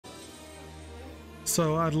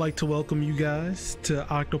So I'd like to welcome you guys to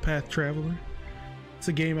Octopath Traveler. It's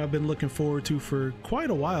a game I've been looking forward to for quite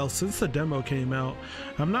a while, since the demo came out.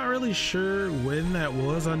 I'm not really sure when that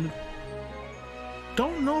was. I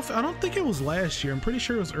don't think it was last year. I'm pretty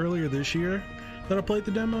sure it was earlier this year that I played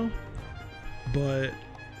the demo. But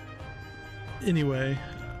anyway,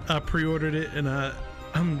 I pre-ordered it and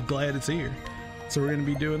I'm glad it's here. So we're gonna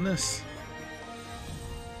be doing this.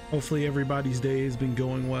 Hopefully everybody's day has been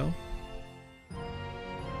going well.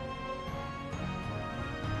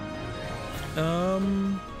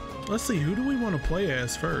 Let's see, who do we want to play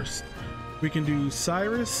as first? We can do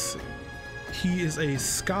Cyrus. He is a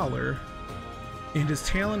scholar and his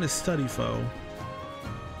talent is study foe.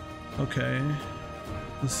 Okay,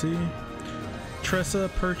 let's see. Tressa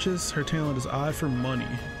purchase, her talent is eye for money.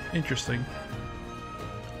 Interesting.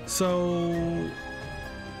 So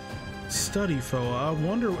study foe, I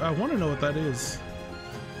want to know what that is.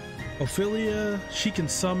 Ophelia, she can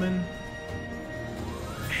summon.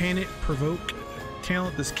 H'annit, provoke.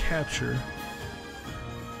 Talent is capture.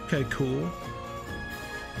 Okay, cool.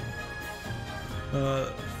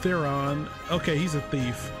 Therion, okay, he's a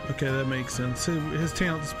thief. Okay, that makes sense. His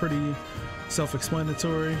talent is pretty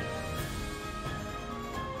self-explanatory.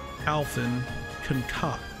 Alphen,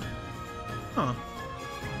 concoct. Huh.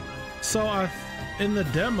 So in the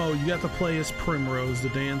demo, you got to play as Primrose, the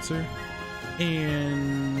dancer,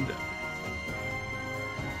 and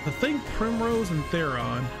I think Primrose and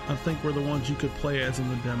Therion, I think, were the ones you could play as in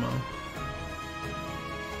the demo.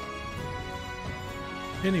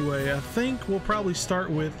 Anyway, I think we'll probably start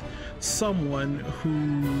with someone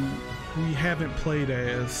who we haven't played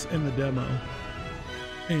as in the demo,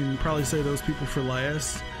 and probably say those people for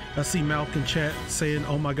last. I see Malk in chat saying,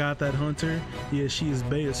 "Oh my god, that Hunter. Yeah, she is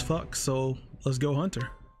bae as fuck, so let's go Hunter."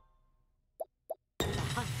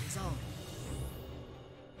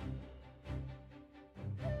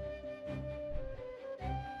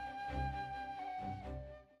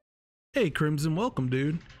 Hey Crimson, welcome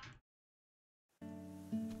dude.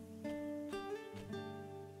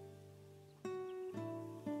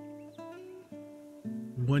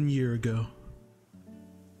 One year ago.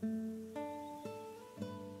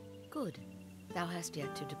 Good. Thou hast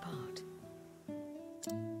yet to depart.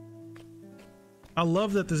 I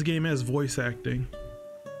love that this game has voice acting.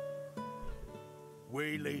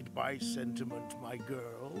 Waylaid by sentiment, my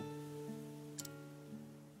girl.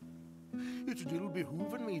 It ill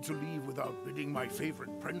behooven me to leave without bidding my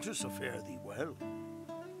favorite prentice fare thee well.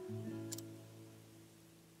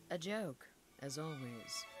 A joke, as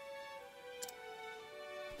always.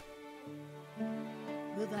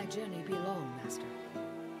 Will thy journey be long, master?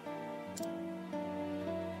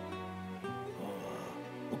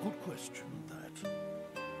 A good question, that.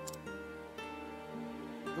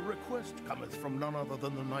 The request cometh from none other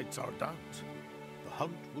than the knights Ardent. The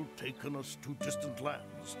hunt will taken us to distant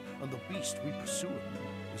lands, and the beast we pursuing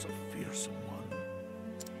is a fearsome one.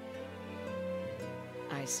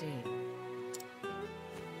 I see.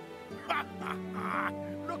 Ha ha ha!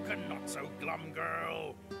 Lookin' not so glum,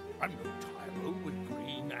 girl. I'm no tyro with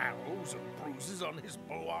green arrows and bruises on his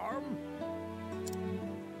bow arm.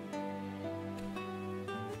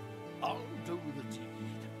 I'll do the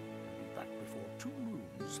deed. Be back before 2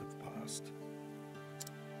 moons have passed.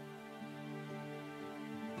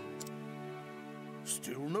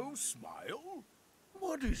 Still no smile?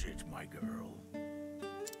 What is it, my girl?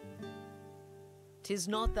 'Tis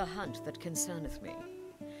not the hunt that concerneth me.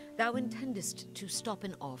 Thou intendest to stop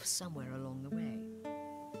and off somewhere along the way.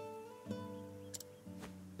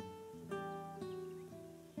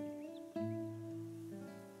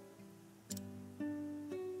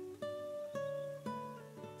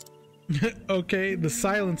 Okay, the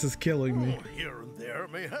silence is killing me. Oh, here and there,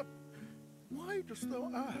 mayhap. Why dost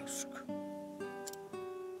thou ask?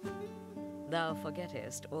 Thou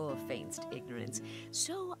forgettest or feignst ignorance,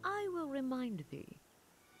 so I will remind thee.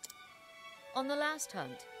 On the last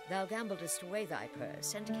hunt, thou gambledest away thy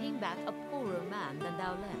purse and came back a poorer man than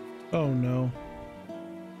thou left. Oh no.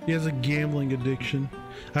 He has a gambling addiction.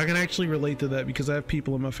 I can actually relate to that because I have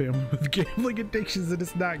people in my family with gambling addictions and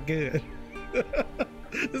it's not good.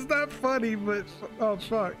 It's not funny, but oh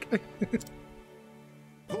fuck.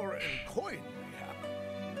 Poor and coin, mayhap.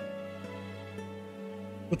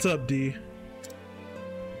 What's up, D?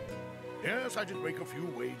 Yes, I did make a few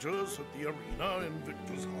wagers at the arena in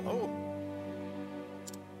Victor's Hollow.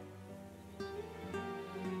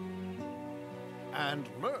 And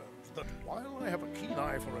learned that while I have a keen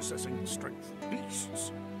eye for assessing the strength of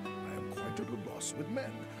beasts, I am quite at a loss with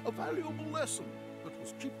men. A valuable lesson that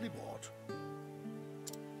was cheaply bought.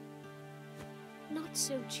 Not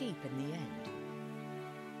so cheap in the end.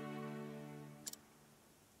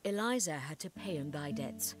 Eliza had to pay in thy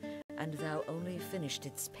debts, and thou only finished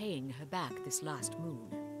its paying her back this last moon.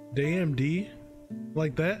 Damn, D.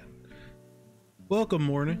 Like that? Welcome,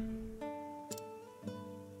 morning.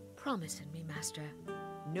 Promise me, master,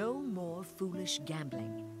 no more foolish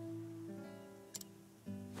gambling.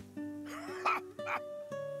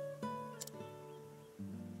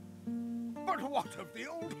 But what of the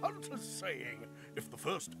old hunter's saying? If the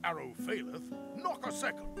first arrow faileth, knock a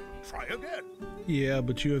second, try again. Yeah,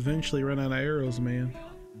 but you eventually run out of arrows, man.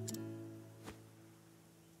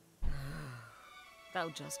 Thou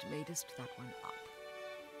just madest that one up.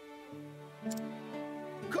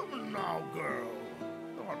 Come now, girl.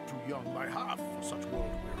 Thou art too young by half for such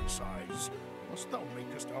world-weary sighs. Must thou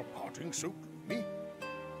makest our parting so gloomy?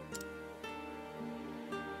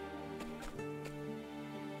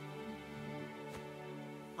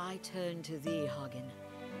 I turn to thee, Hagen.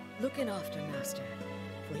 Looking after master,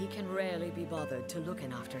 for he can rarely be bothered to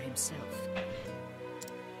looking after himself.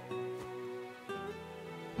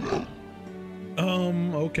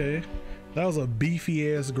 Okay. That was a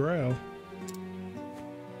beefy ass growl.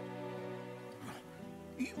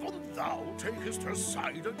 Even thou takest her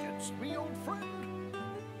side against me, old friend?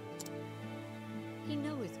 He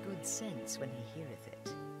knoweth good sense when he heareth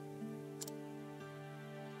it.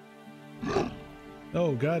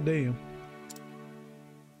 Oh, goddamn.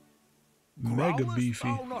 Mega Growlest beefy.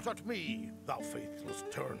 thou not at me, thou faithless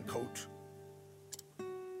turncoat?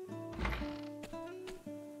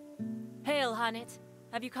 Hail, H'annit.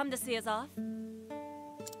 Have you come to see us off?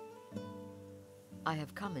 I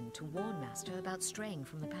have come in to warn master about straying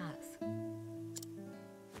from the path.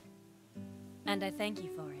 And I thank you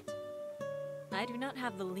for it. I do not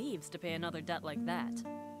have the leaves to pay another debt like that.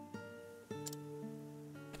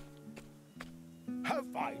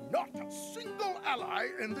 Have I not a single ally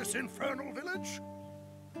in this infernal village?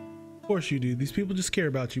 Of course you do. These people just care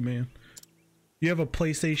about you, man. You have a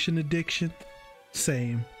PlayStation addiction?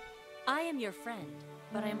 Same. I am your friend,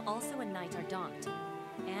 but I am also a Knight Ardent,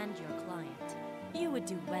 and your client. You would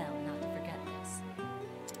do well not to forget this.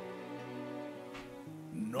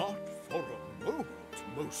 Not for a moment,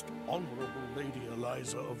 most honorable Lady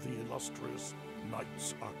Eliza of the illustrious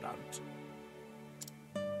Knights Ardent.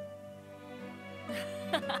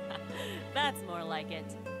 That's more like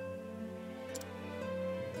it.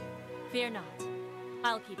 Fear not.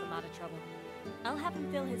 I'll keep him out of trouble. I'll have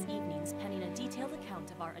him fill his evenings penning a detailed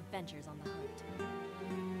account of our adventures on the hunt.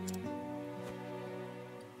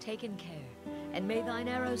 Taken care, and may thine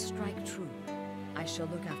arrows strike true. I shall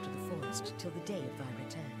look after the forest till the day of thy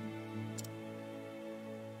return.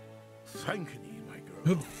 Thank ye, my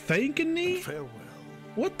girl. Thanking me? Farewell.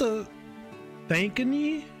 What the? Thanking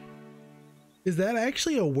me? Is that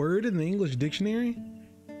actually a word in the English dictionary?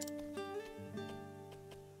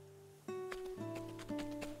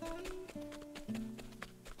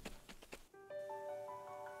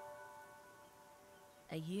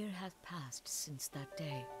 A year hath passed since that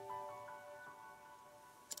day.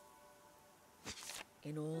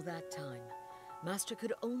 In all that time, master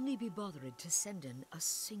could only be bothered to send in a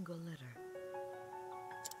single letter.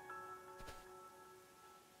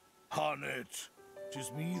 H'annit,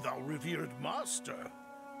 'tis me, thou revered master.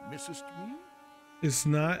 Missest me? It's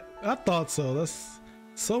not. I thought so. That's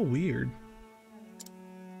so weird.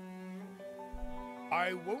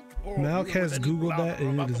 I won't bore Malk you has with any Googled that blabber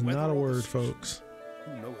and about it is the weather not a or the word, street. folks.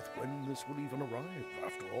 Who knoweth when this will even arrive,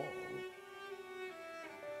 after all?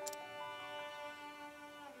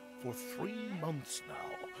 For 3 months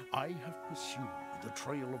now, I have pursued the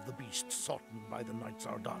trail of the beast sought by the Knights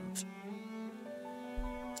Ardent.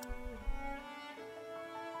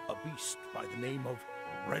 A beast by the name of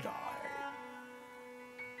Red Eye.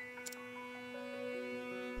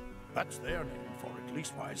 That's their name for it,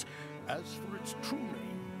 leastwise. As for its true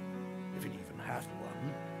name, if it even hath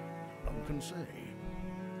one, none can say.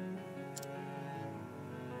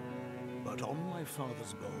 But on my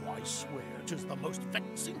father's bow, I swear 'tis the most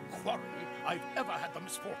vexing quarry I've ever had the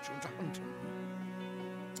misfortune to hunt him.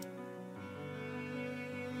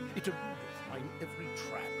 It eludeth mine every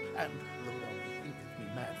trap, and though thou thinketh me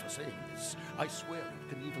mad for saying this, I swear it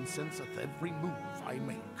can even senseth every move I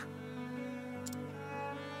make.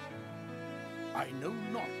 I know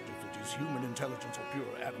not if it is human intelligence or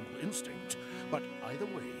pure animal instinct, but either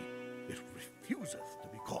way, it refuseth to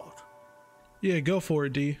be caught. Yeah, go for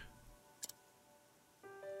it, D.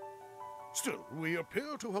 Still, we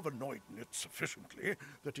appear to have annoyed it sufficiently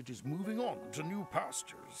that it is moving on to new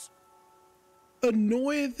pastures.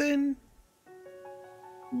 Annoy then?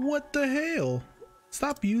 What the hell?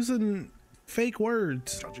 Stop using fake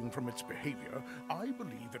words. Judging from its behavior, I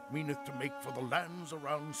believe it meaneth to make for the lands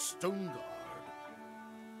around Stonegard.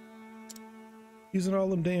 Using all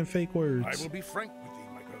them damn fake words. I will be frank with thee,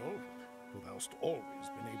 my girl, for thou'st always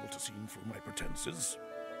been able to see through my pretenses.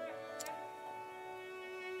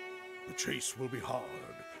 The chase will be hard,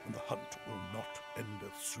 and the hunt will not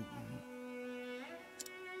endeth soon.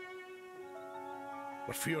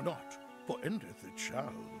 But fear not, for endeth it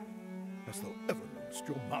shall, as thou ever knowest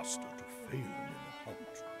your master to fail in a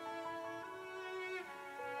hunt.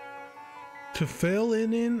 To fail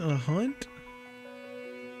in a hunt?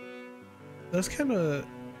 That's kind of...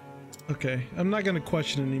 Okay, I'm not going to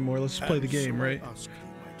question anymore. Let's just play the game, so right? I ask thee,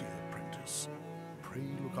 my dear apprentice, pray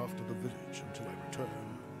look after the village until I return.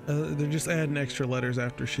 They're just adding extra letters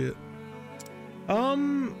after shit. So...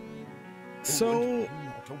 Not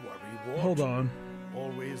to worry, Ward. Hold on.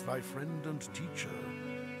 Always thy friend and teacher,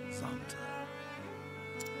 Xanta.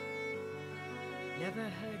 Never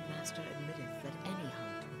heard Master admitteth that any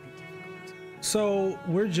hunt would be difficult. So,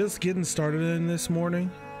 we're just getting started in this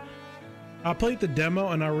morning. I played the demo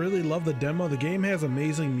and I really love the demo. The game has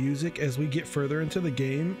amazing music. As we get further into the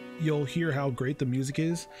game, you'll hear how great the music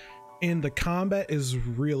is. And the combat is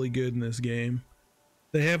really good in this game.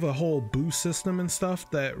 They have a whole boost system and stuff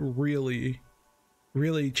that really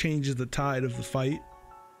changes the tide of the fight.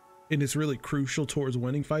 And it's really crucial towards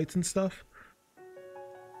winning fights and stuff.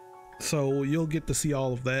 So you'll get to see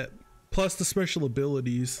all of that. Plus the special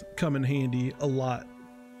abilities come in handy a lot,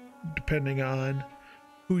 depending on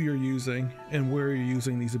who you're using and where you're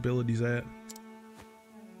using these abilities at.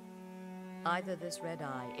 Either this red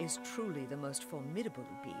eye is truly the most formidable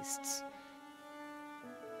of beasts,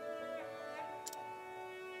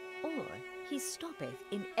 or he stoppeth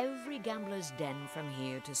in every gambler's den from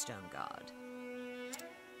here to Stoneguard.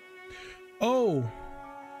 Oh!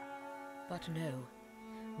 But no,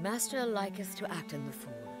 Master liketh to act in the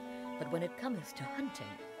fool, but when it cometh to hunting...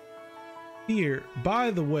 Here,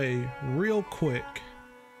 by the way, real quick.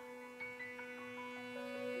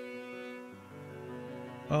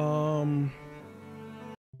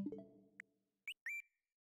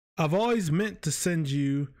 I've always meant to send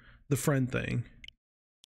you the friend thing.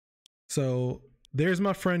 So there's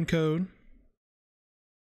my friend code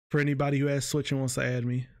for anybody who has Switch and wants to add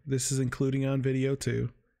me. This is including on video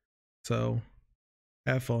too. So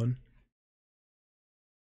have fun.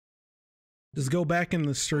 Just go back in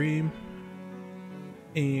the stream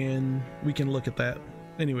and we can look at that.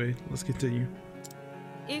 Anyway, let's continue.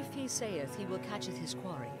 If he saith he will catcheth his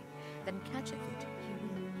quarry, then catcheth it he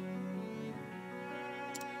will.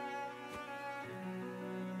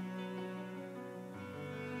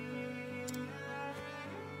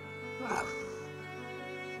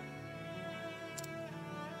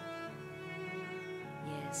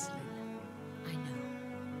 Yes, Lila, I know.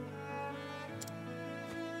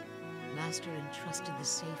 Master entrusted the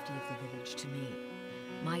safety of the village to me.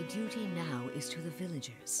 My duty now is to the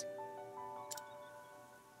villagers.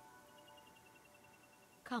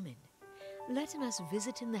 Come in. Let us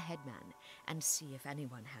visit in the headman and see if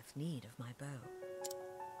anyone hath need of my bow.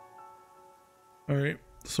 Alright,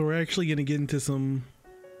 so we're actually gonna get into some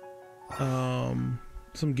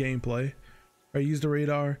gameplay. I used the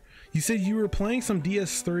radar. You said you were playing some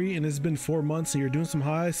DS3 and it's been 4 months and you're doing some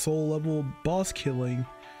high soul level boss killing.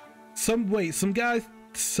 Some guy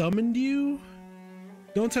summoned you?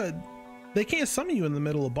 They can't summon you in the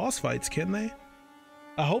middle of boss fights, can they?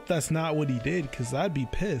 I hope that's not what he did, because I'd be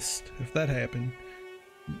pissed if that happened.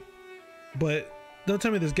 But don't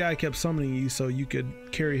tell me this guy kept summoning you so you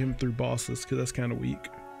could carry him through bosses, because that's kind of weak.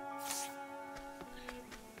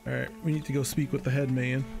 Alright, we need to go speak with the head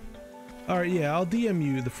man. Alright, yeah, I'll DM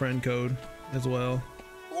you the friend code as well.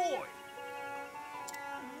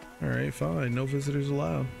 Alright, fine. No visitors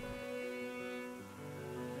allowed.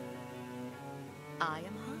 I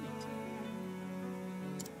am H'annit.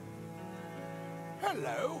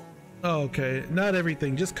 Hello. Oh, okay. Not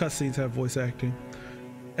everything, just cutscenes have voice acting.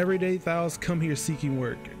 Every day thou's come here seeking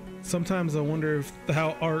work. Sometimes I wonder if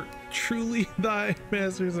thou art truly thy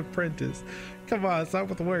master's apprentice. Come on, stop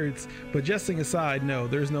with the words. But jesting aside, no,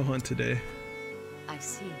 there's no hunt today. I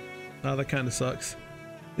see. Oh, that kind of sucks.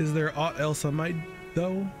 Is there aught else I might,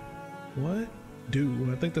 though? What?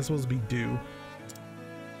 Do. I think that's supposed to be do.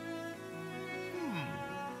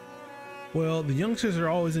 Well, the youngsters are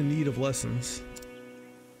always in need of lessons.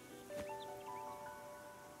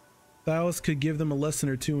 Thous could give them a lesson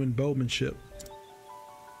or two in bowmanship.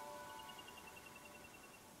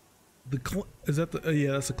 Is that the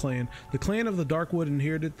yeah, that's a clan. The clan of the Darkwood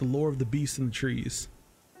inherited the lore of the beasts and the trees.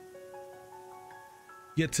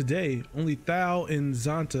 Yet today, only thou and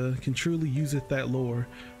Xanta can truly useth that lore.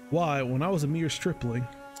 Why, when I was a mere stripling.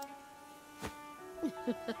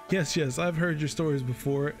 Yes, I've heard your stories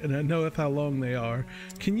before, and I knoweth how long they are.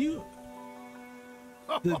 Can you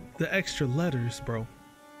The extra letters, bro.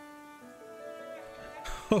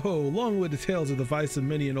 Oh, long-winded tales are the vice of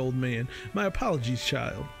many an old man. My apologies,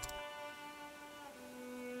 child.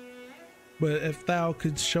 But if thou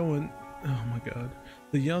couldst show oh my god,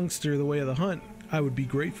 the youngster the way of the hunt, I would be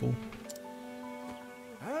grateful.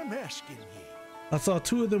 I'm asking ye. I saw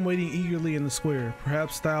two of them waiting eagerly in the square.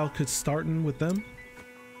 Perhaps thou couldst start in with them?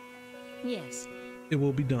 Yes. It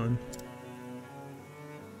will be done.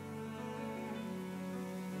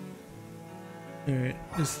 Alright,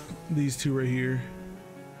 it's these two right here.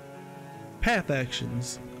 Path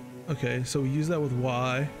actions. Okay, so we use that with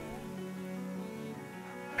Y.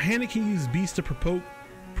 H'annit can use beasts to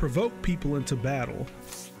provoke people into battle.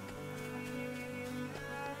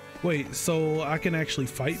 Wait, so I can actually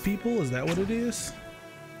fight people? Is that what it is?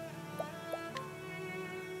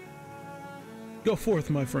 Go forth,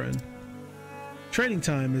 my friend. Training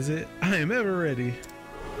time, is it? I am ever ready.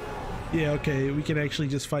 Yeah, okay, we can actually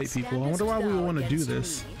just fight people. I wonder why we would want to do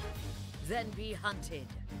this. Then be hunted.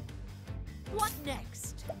 What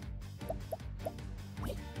next?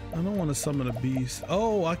 I don't want to summon a beast.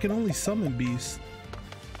 Oh, I can only summon beasts.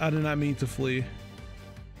 I did not mean to flee.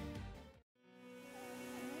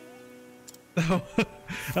 Oh,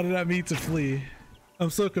 I did not mean to flee. I'm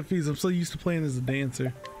so confused. I'm so used to playing as a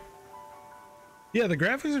dancer. Yeah, the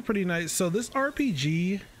graphics are pretty nice. So this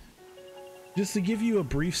RPG, just to give you a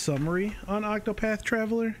brief summary on Octopath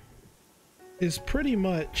Traveler, is pretty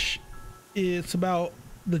much, it's about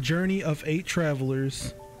the journey of 8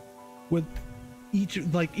 travelers with each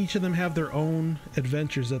of them have their own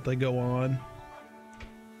adventures that they go on,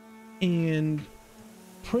 and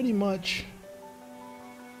pretty much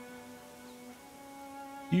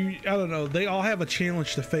I don't know, they all have a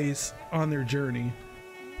challenge to face on their journey.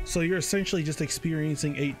 So you're essentially just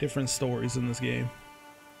experiencing 8 different stories in this game.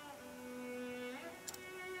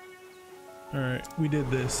 Alright, we did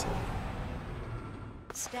this.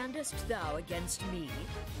 Standest thou against me?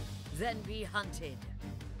 Then be hunted.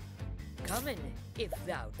 Come in, if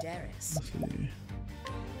thou darest.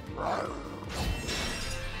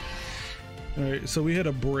 Alright, so we had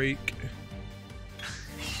a break.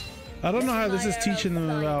 I don't know how this is teaching them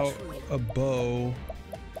about a bow.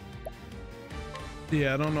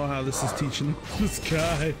 Yeah, I don't know how this is teaching this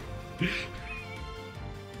guy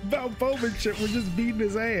about bowmanship. We're just beating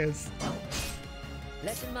his ass.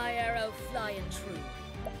 Let my arrow fly in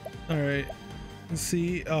true. Alright. Let's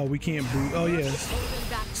see. Oh, we can't boost. Oh, yes.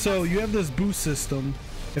 So you have this boost system.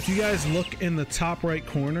 If you guys look in the top right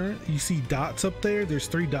corner, you see dots up there. There's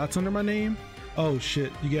 3 dots under my name. Oh,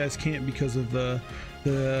 shit. You guys can't because of the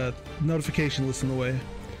notification list in the way.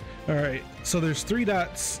 Alright. So there's 3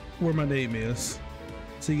 dots where my name is.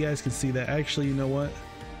 So you guys can see that. Actually, you know what?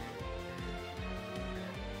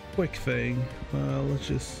 Quick thing. Let's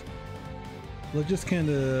just kind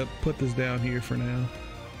of put this down here for now.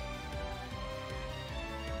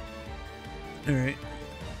 All right.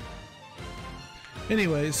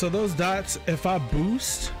 Anyway, so those dots, if I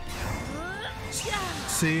boost,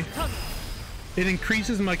 see, it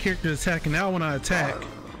increases my character's attack, and now when I attack,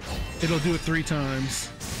 it'll do it 3 times.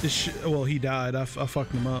 Well, he died. I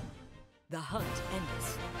fucked him up. The hunt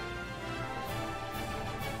ends.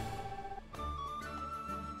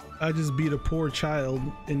 I just beat a poor child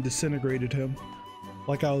and disintegrated him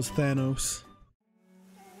like I was Thanos.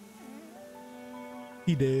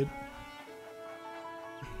 He did.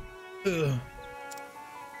 Ugh.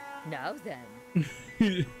 Now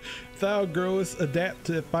then. Thou growest adapt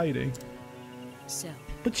to fighting. So.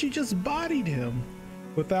 But you just bodied him.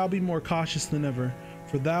 But thou be more cautious than ever,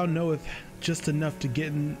 for thou knoweth just enough to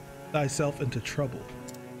get thyself into trouble.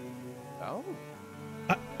 Oh?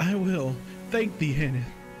 I will. Thank thee, H'annit.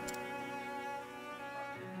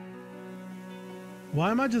 Why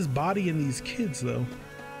am I just bodying these kids, though?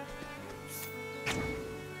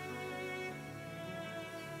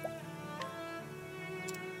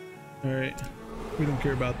 Alright. We don't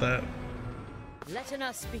care about that. Letting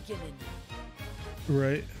us begin.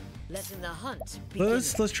 Right. Letting the hunt begin.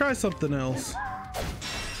 Let's try something else.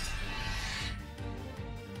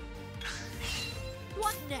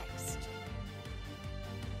 What next?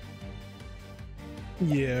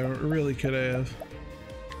 Yeah, really could have.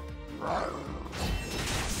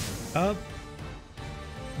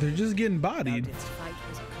 They're just getting bodied.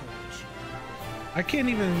 I can't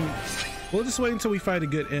even. We'll just wait until we fight a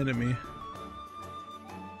good enemy,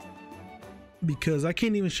 because I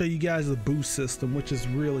can't even show you guys the boost system, which is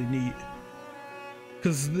really neat.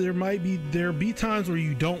 Because there'll be times where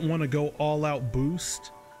you don't want to go all out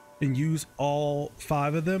boost and use all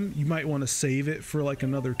 5 of them. You might want to save it for like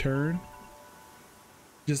another turn,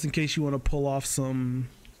 just in case you want to pull off some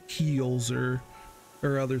heals or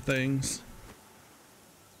or other things.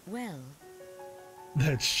 Well,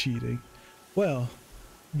 That's cheating. Well,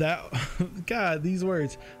 that God, these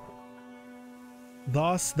words.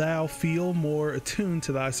 Thus thou feel more attuned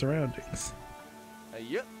to thy surroundings.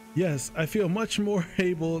 Yep. Yes, I feel much more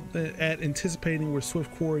able at anticipating where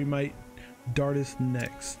swift quarry might darteth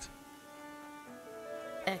next.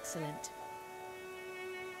 excellent.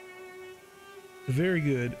 Very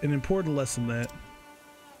good. An important lesson that.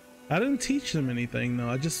 I didn't teach them anything though.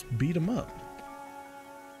 I just beat them up.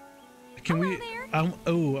 Can Hello we? there.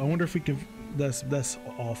 Oh, I wonder if we can. That's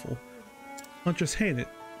awful. Huntress H'annit.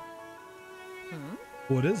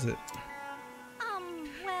 What is it? Well,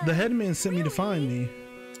 The headman sent me to find thee.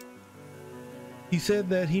 He said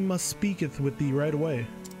that he must speaketh with thee right away.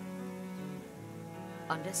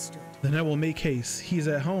 Understood. Then I will make haste. He is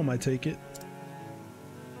at home, I take it.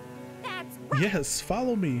 that's right. Yes,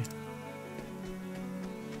 follow me.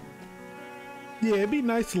 Yeah, it'd be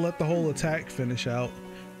nice to let the whole attack finish out.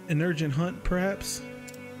 An urgent hunt, perhaps?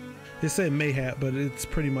 They say mayhap, but it's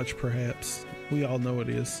pretty much perhaps. We all know it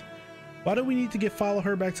is. Why do we need to follow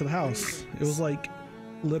her back to the house? It was like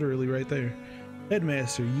literally right there.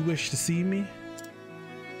 Headmaster, you wish to see me?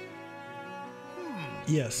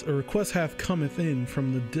 Yes, a request hath cometh in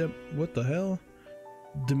from the what the hell?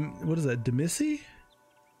 What is that? Demissi?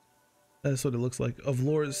 That's what it looks like. Of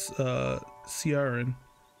Lord Ciaran.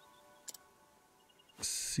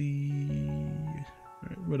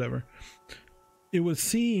 Whatever. It would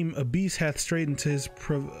seem a beast hath strayed into his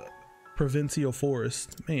provincial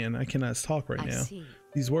forest. Man, I cannot talk right now. See.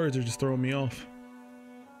 These words are just throwing me off.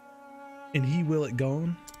 And he will it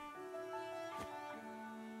gone?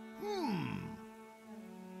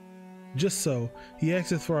 Just so. He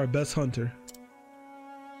asketh for our best hunter.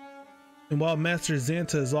 And while Master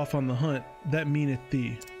Xanta is off on the hunt, that meaneth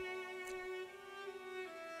thee.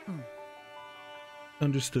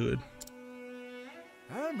 Understood.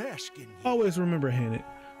 I'm asking you. Always remember, H'annit,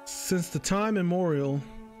 since the time immemorial,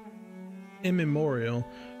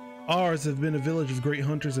 ours have been a village of great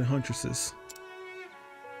hunters and huntresses.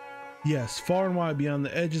 Yes, far and wide beyond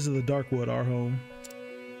the edges of the Darkwood, our home.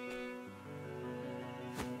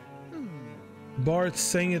 Bards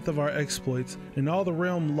singeth of our exploits, and all the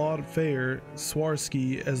realm laud fair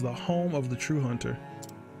Swarsky as the home of the true hunter.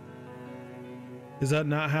 Is that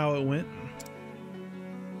not how it went?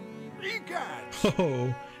 Egad!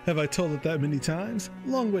 Oh, have I told it that many times?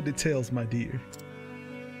 Long-winded tales, my dear.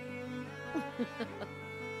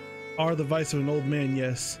 Are the vice of an old man,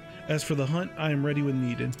 yes. As for the hunt, I am ready when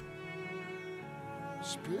needed.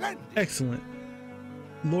 Splendid! Excellent.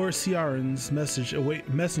 Lord Ciaran's messenger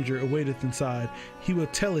awaiteth inside. He will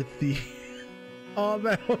tell it thee. All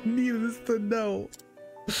thou needest to know.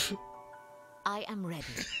 I am ready.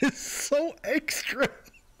 It's so extra.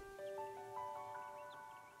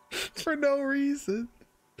 For no reason.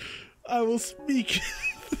 I will speak.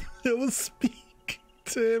 I will speak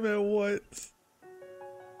to him at once.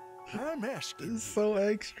 I'm asking. It's so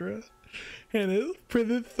extra. And it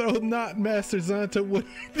pritheth though not Master Xanta would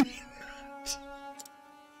be.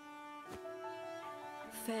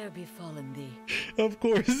 Fair befallen thee. Of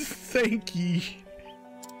course, thank ye.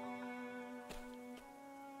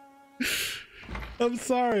 I'm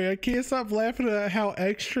sorry, I can't stop laughing at how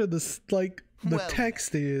extra the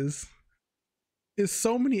text is. It's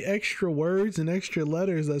so many extra words and extra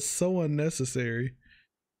letters that's so unnecessary.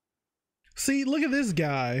 See, look at this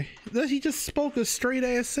guy. He just spoke a straight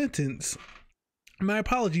ass sentence. My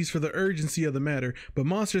apologies for the urgency of the matter, but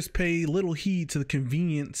monsters pay little heed to the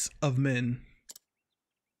convenience of men.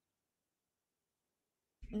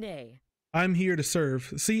 Nay. I'm here to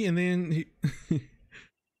serve. See, and then he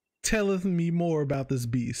telleth me more about this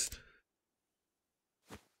beast.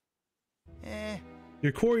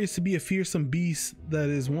 Your quarry is to be a fearsome beast that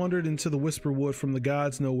is wandered into the whisper wood from the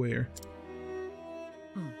gods nowhere.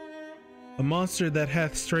 A monster that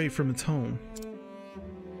hath strayed from its home.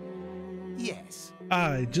 Yes.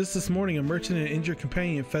 Aye, just this morning a merchant and injured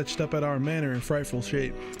companion fetched up at our manor in frightful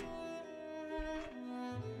shape.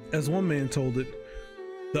 As one man told it,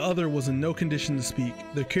 the other was in no condition to speak.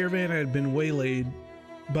 The caravan had been waylaid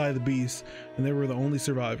by the beast, and they were the only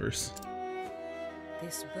survivors.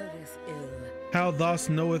 This bodeth ill. How thus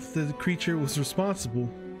knoweth the creature was responsible?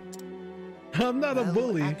 I'm not a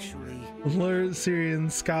bully. Actually, Lord Syrian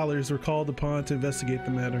scholars were called upon to investigate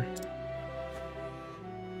the matter.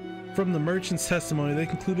 From the merchant's testimony, they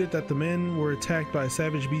concluded that the men were attacked by a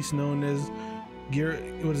savage beast known as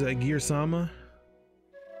Gear Sama?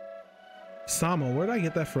 Sama, where did I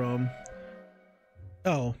get that from?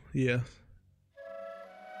 Oh, yeah.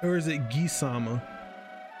 Or is it Gisama?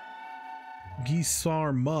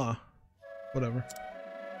 Gisarma. Whatever.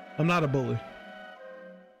 I'm not a bully.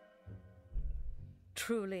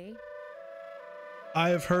 Truly? I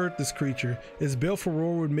have heard this creature. Its baleful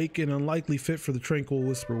roar would make it an unlikely fit for the tranquil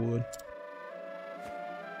Whisperwood.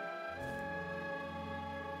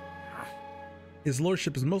 His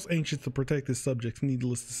lordship is most anxious to protect his subjects,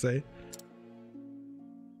 needless to say.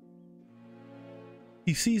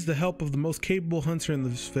 He sees the help of the most capable hunter in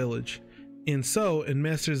this village, and so, in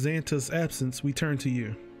Master Xanta's absence, we turn to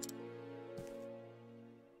you.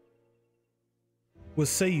 What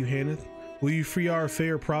say you, H'annit? Will you free our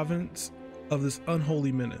fair province of this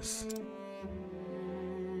unholy menace?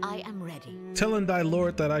 I am ready. Tell thy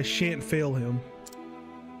lord that I shan't fail him.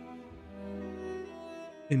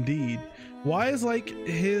 Indeed. Why is like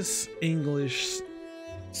his English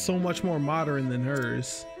so much more modern than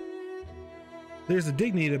hers? There's a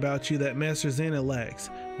dignity about you that Master Xana lacks,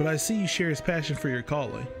 but I see you share his passion for your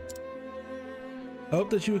calling. I hope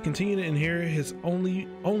that you would continue to inherit his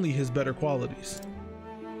only his better qualities.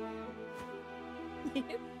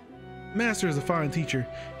 Master is a fine teacher.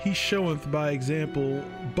 He showeth by example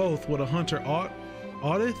both what a hunter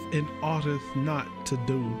oughteth and oughteth not to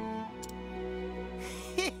do.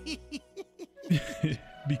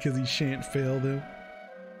 Because he shan't fail them.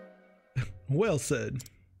 Well said.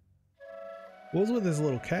 What was with his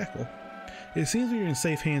little cackle? It seems we are in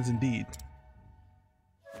safe hands indeed.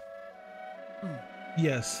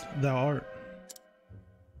 Yes, thou art.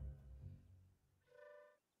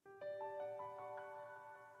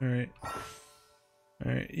 Alright.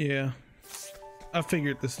 Alright, yeah. I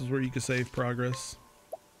figured this is where you could save progress.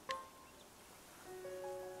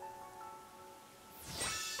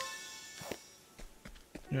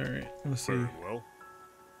 Alright, let's see. Very well.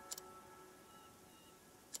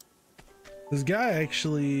 This guy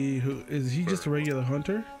actually, who is he just a regular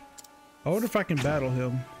hunter? I wonder if I can battle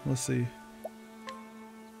him. Let's see.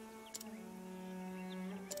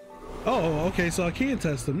 Oh, okay, so I can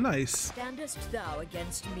test him. Nice. Standest thou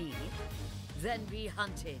against me? Then be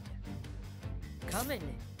hunted. Come in,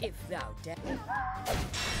 if thou dare.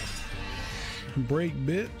 Break,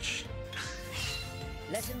 bitch.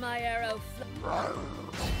 Let in my arrow fly.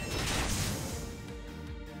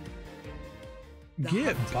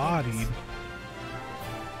 Get bodied.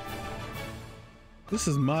 This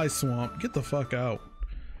is my swamp. Get the fuck out.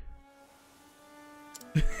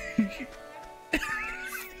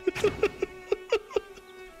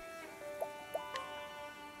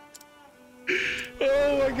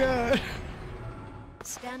 Oh my god.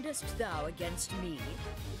 Standest thou against me?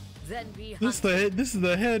 Then be hunted. This is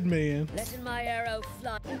the head man. Let in my arrow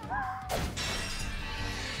fly.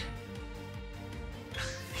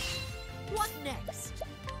 What next?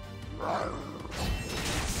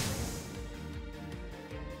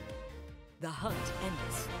 The hunt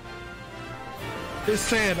ends. It's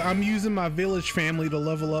sad. I'm using my village family to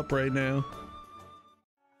level up right now.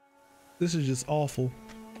 This is just awful.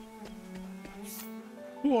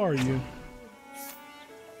 Who are you?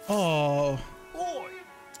 Oh. Boy!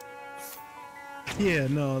 Yeah,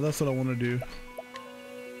 no, that's what I want to do.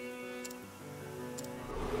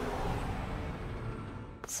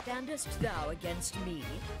 Standest thou against me?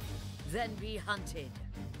 Then be hunted.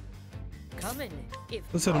 Come in, if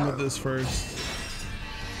Let's hit him with this first.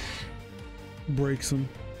 Breaks him.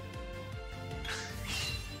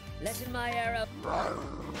 let in my arrow.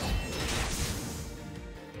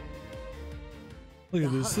 Look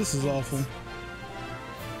at this. This is awful.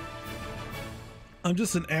 I'm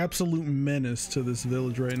just an absolute menace to this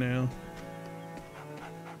village right now.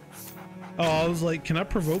 Oh, I was like, can I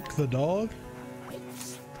provoke the dog?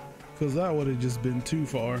 Because that would have just been too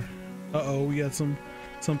far. Uh-oh, we got some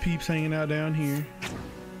peeps hanging out down here.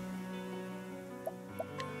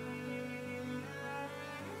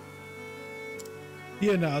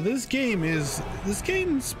 Yeah, no, this game's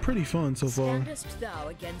pretty fun so far. Standest thou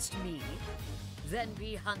against me? Then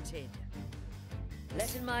be hunted.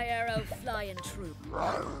 Let in my arrow fly in troop.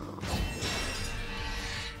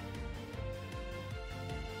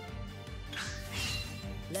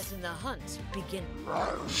 Let in the hunt begin.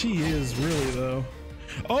 She is really though.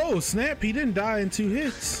 Oh snap, he didn't die in 2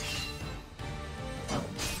 hits.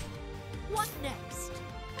 What next?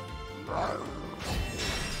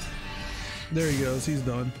 There he goes, he's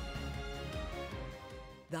done.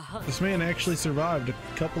 The hunt. This man actually survived a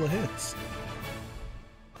couple of hits.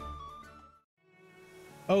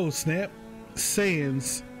 Oh snap,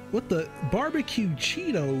 Sans. What the? Barbecue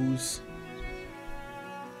Cheetos?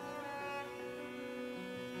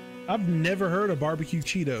 I've never heard of barbecue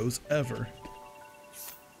Cheetos ever.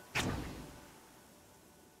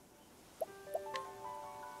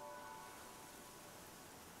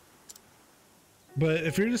 But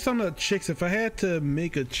if you're just talking about chicks, if I had to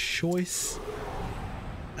make a choice,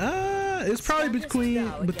 it's probably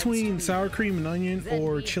between sour cream and onion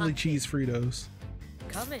or chili cheese Fritos.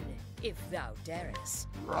 Come in, if thou darest.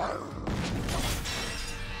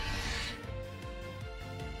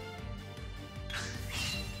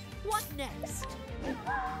 What next?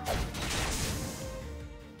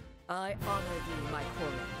 I honor thee, my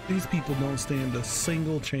queen. These people don't stand a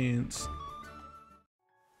single chance.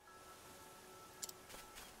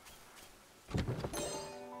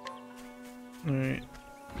 All right,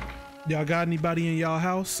 y'all got anybody in y'all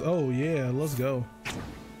house? Oh yeah, let's go.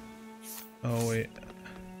 Oh wait,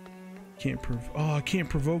 I can't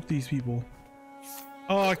provoke these people.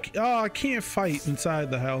 Oh, I can't fight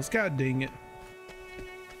inside the house. God dang it.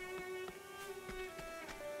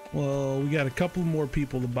 Well, we got a couple more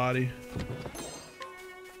people to body.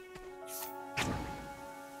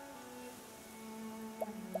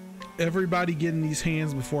 Everybody get in these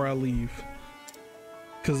hands before I leave,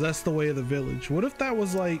 because that's the way of the village. What if that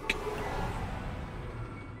was like,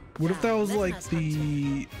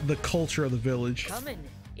 the culture of the village?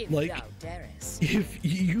 Like, if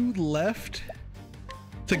you left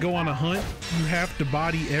to go on a hunt, you have to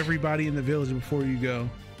body everybody in the village before you go.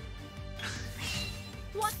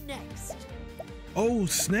 What next? Oh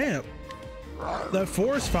snap! That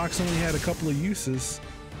forest fox only had a couple of uses.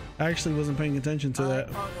 I actually wasn't paying attention to that.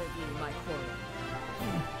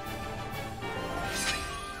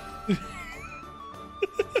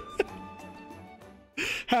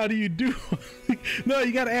 How do you do? No,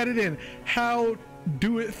 you gotta add it in. How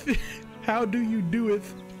do you do it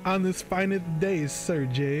on this finest day, Sir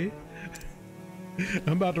Jay?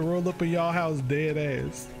 I'm about to roll up in y'all house dead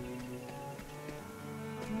ass.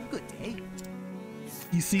 Good day.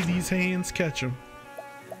 You see these hands? Catch them.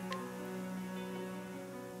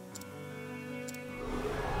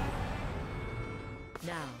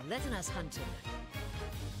 Now let us hunt him.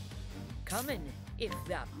 Come in, if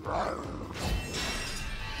thou.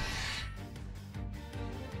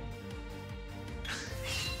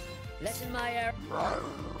 Let in my air.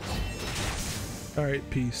 All right,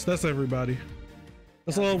 peace. That's everybody.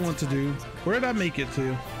 That's all I want to do. Where did I make it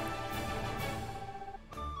to?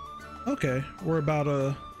 Okay, we're about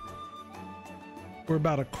a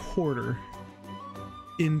quarter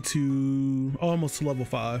into almost level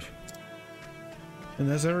 5, and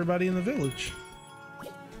that's everybody in the village.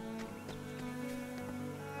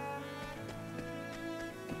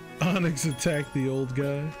 Onyx attacked the old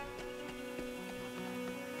guy.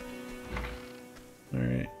 All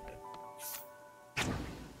right.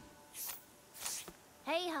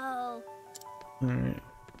 Hey ho. All right.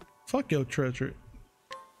 Fuck your treasure.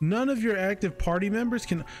 None of your active party members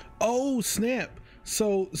can. Oh snap!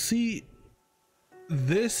 So see,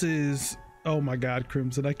 this is. Oh my God,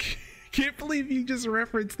 Crimson! I can't believe you just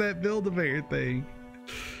referenced that Build-A-Bear thing.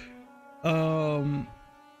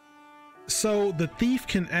 So the thief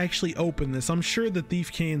can actually open this. I'm sure the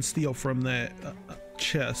thief can steal from that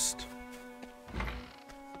chest.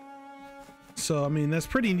 So I mean, that's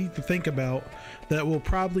pretty neat to think about. That we'll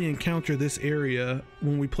probably encounter this area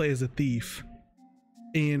when we play as a thief,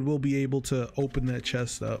 and we'll be able to open that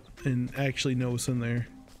chest up and actually know what's in there.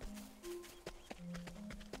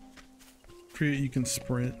 You can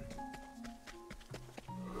sprint.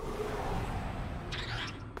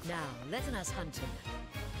 Now let us hunt him.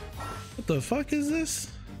 What the fuck is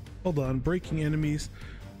this? Hold on, breaking enemies.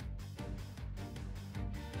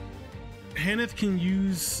 H'annit can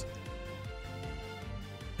use.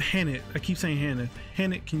 H'annit, I keep saying H'annit.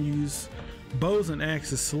 H'annit can use bows and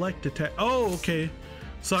axes. Select attack. Oh, okay.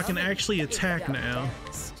 So I can actually attack now.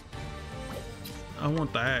 I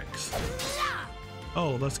want the axe.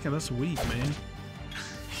 Oh, that's weak, man.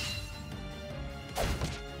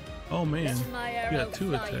 Oh man, you got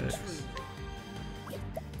 2 attacks.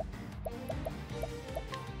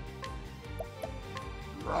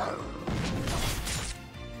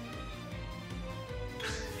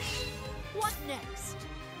 What next?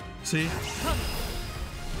 See?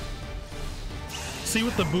 See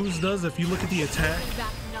what the boost does if you look at the attack?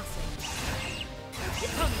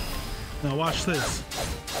 Now watch this.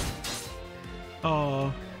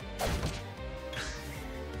 Oh,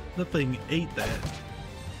 that thing ate that.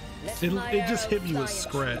 It just hit me with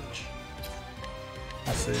scratch.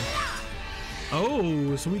 Let's see.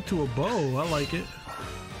 Oh, it's weak to a bow. I like it.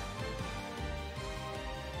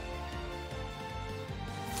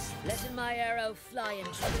 Let my arrow fly and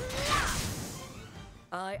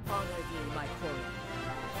I honor thee, my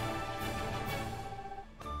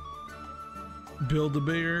queen.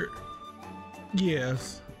 Build-A-Bear.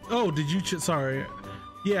 Yes. Oh, did you sorry.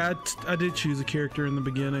 Yeah, I did choose a character in the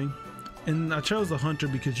beginning. and I chose the hunter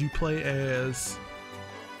because you play as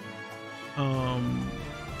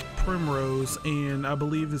Primrose, and I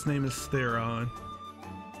believe his name is Therion.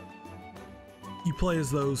 You play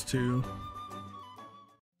as those two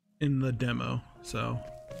in the demo, so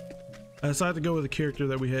I decided to go with a character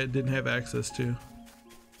that we didn't have access to.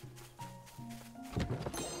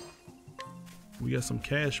 We got some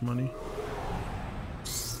cash money.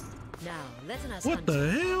 Now, let us What hunt. the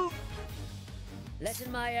hell? Let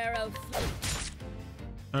in my arrow fly.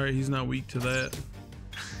 All right, he's not weak to that.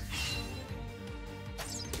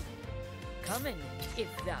 Come in, if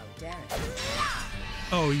thou darest.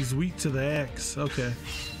 Oh, he's weak to the axe. Okay.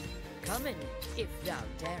 Come in, if thou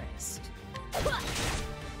darest. All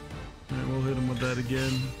right, we'll hit him with that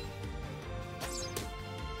again.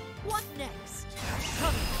 What next?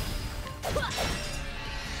 Come in.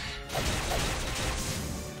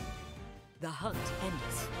 The hunt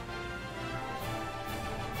ends.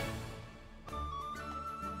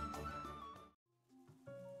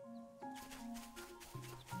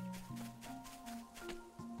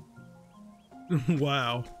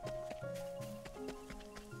 Wow.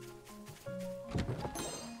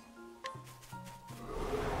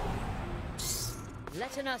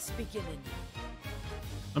 Letting us begin.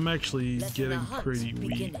 I'm actually Let the getting hunt pretty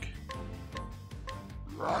begin. weak.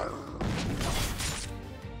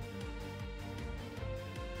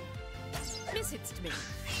 Missest me.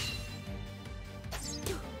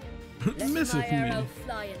 Let Misseth my arrow me.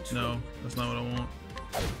 fly and true. No, that's not what I want.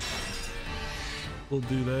 We'll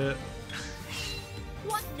do that.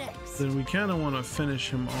 What next? Then we kind of want to finish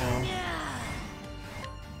him off.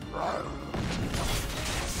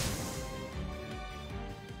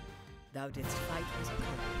 Thou didst fight with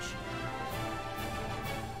courage.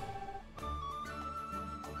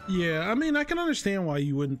 Yeah, I mean, I can understand why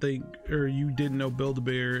you wouldn't think, or you didn't know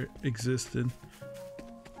Build-A-Bear existed.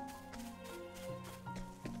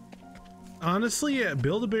 Honestly, yeah,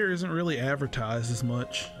 Build-A-Bear isn't really advertised as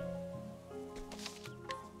much.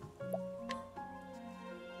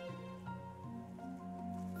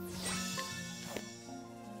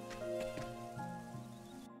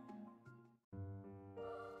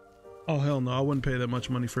 Oh, hell no, I wouldn't pay that much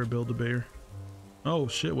money for a Build-A-Bear. Oh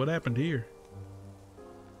shit, what happened here?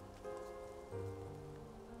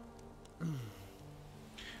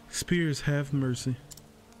 Spears, have mercy.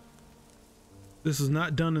 This is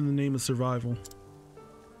not done in the name of survival.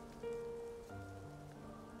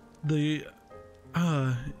 The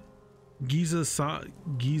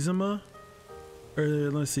Gizama,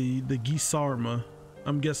 or let's see, the Gisarma,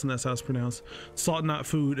 I'm guessing that's how it's pronounced, sought not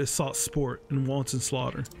food, it sought sport and wanton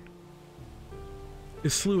slaughter. It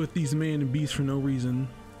sleweth these man and beasts for no reason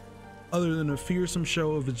other than a fearsome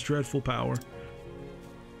show of its dreadful power.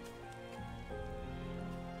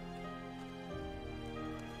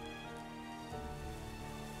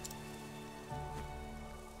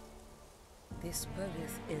 This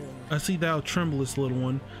bodeth ill. I see thou tremblest, little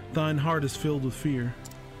one, thine heart is filled with fear.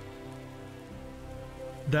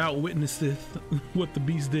 Thou witnesseth what the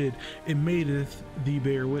beast did, it madeth thee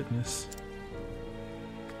bear witness.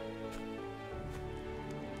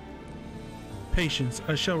 Patience,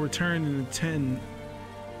 I shall return and attend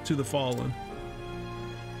to the fallen.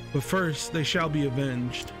 But first they shall be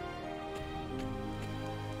avenged.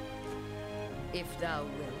 If thou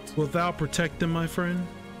wilt. Wilt thou protect them, my friend?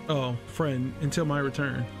 Oh, friend, until my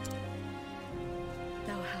return.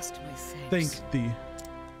 Thou hast my thanks. Thank thee.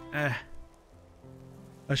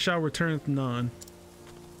 I shall return anon.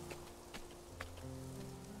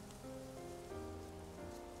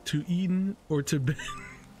 To Eden or to Ben.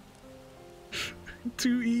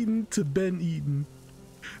 To Eden, to Ben Eden.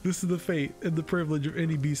 This is the fate and the privilege of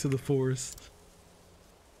any beast of the forest.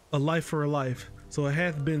 A life for a life, so it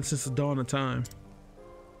hath been since the dawn of time.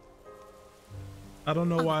 I don't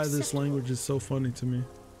know why this language is so funny to me.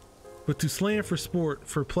 But to slaying for sport,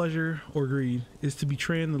 for pleasure, or greed, is to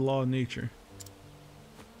betray the law of nature.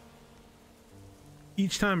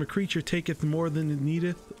 Each time a creature taketh more than it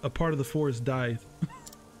needeth, a part of the forest dieth.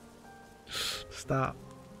 Stop.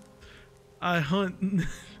 I hunt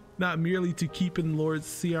not merely to keep in Lord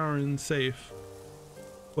Ciaran safe.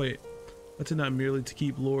 Wait, that's not merely to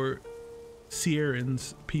keep Lord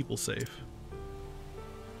Ciaran's people safe.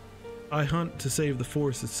 I hunt to save the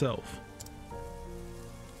forest itself.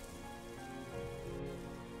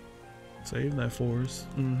 Save that forest.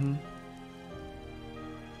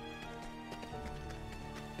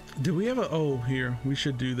 Do we have a... Oh, here. We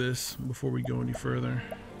should do this before we go any further.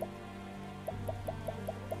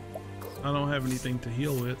 I don't have anything to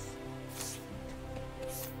heal with.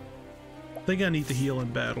 I think I need to heal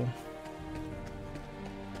in battle.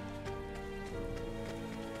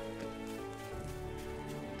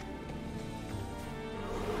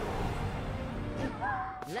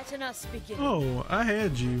 Let us begin. Oh, I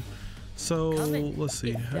had you. So Come in, let's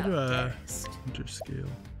see. if How thou do I darest. enter scale?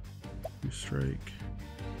 Do strike.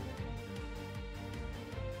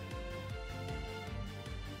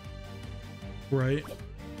 Right.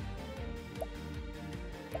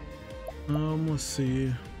 Let's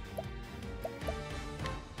see.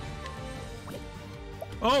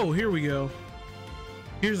 Oh, here we go.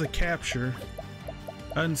 Here's a capture.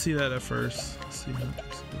 I didn't see that at first. Let's see.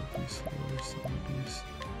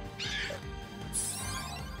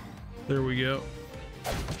 There we go.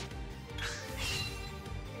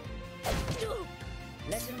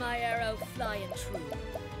 Let my arrow fly and true.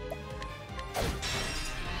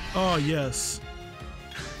 Oh, yes.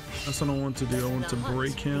 That's what I want to do. I want to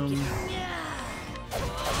break him.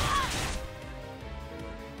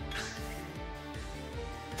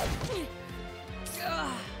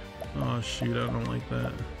 Oh, shoot. I don't like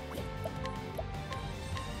that.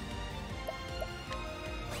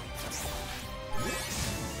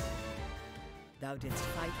 Thou didst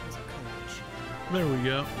fight with courage. There we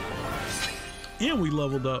go. And we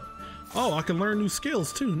leveled up. Oh, I can learn new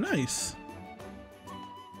skills too. Nice.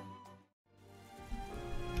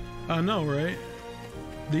 I know, right?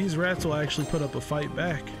 These rats will actually put up a fight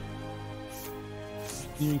back.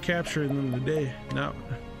 You can capture them today. Not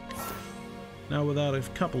without a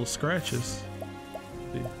couple of scratches.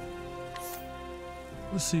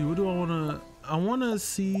 Let's see. What do I want to? I want to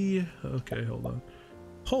see. Okay, hold on.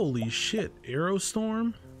 Holy shit! Arrow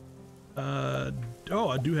Storm. Oh,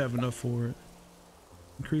 I do have enough for it.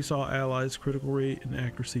 Increase all allies' critical rate and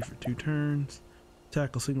accuracy for 2 turns.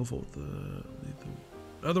 Tackle single fold.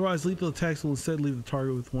 Otherwise, lethal attacks will instead leave the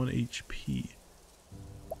target with 1 HP.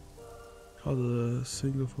 Call the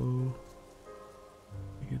single foe.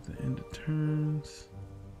 Get the end of turns.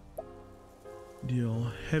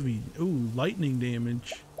 Deal heavy. Ooh, lightning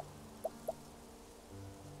damage.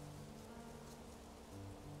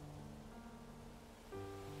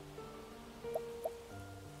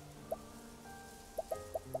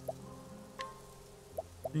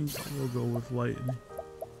 I think we'll go with lightning.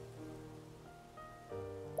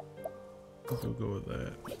 We'll go with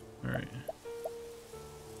that. All right.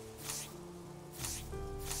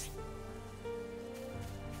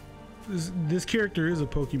 This character is a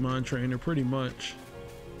Pokemon trainer, pretty much.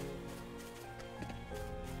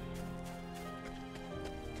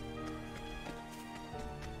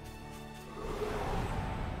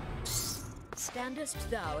 Standest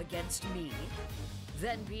thou against me?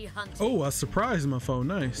 Then be hunted. Oh, I surprised my foe.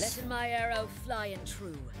 Nice. Let my arrow fly and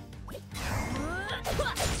true.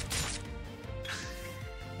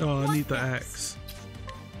 Oh, I need the axe.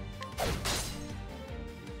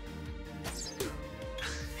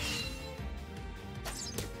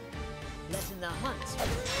 Let in the hunt.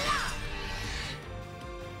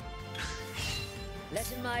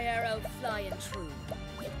 Let in my arrow fly and true.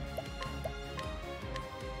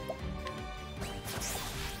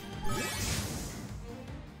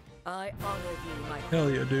 I honor thee, my Hell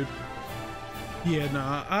yeah, dude. Yeah,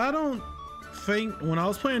 nah, I don't think when I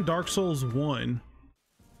was playing Dark Souls 1,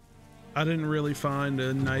 I didn't really find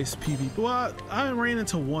a nice PvP. Well, I ran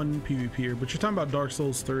into one PvPer, but you're talking about Dark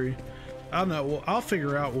Souls 3. I don't know. Well, I'll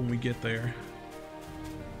figure out when we get there.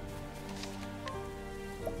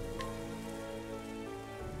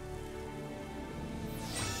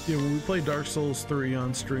 Yeah, when we play Dark Souls 3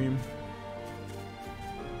 on stream,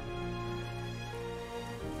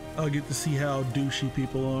 I'll get to see how douchey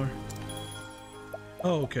people are.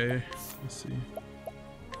 Oh, okay. Let's see.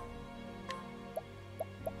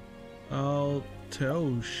 I'll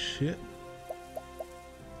tell shit.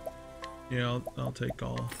 Yeah, I'll take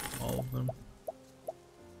all of them.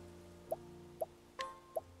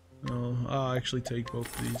 No, I'll actually take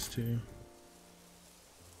both of these too.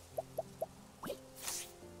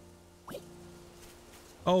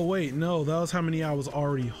 Oh wait, no, that was how many I was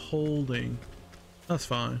already holding. That's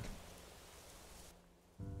fine.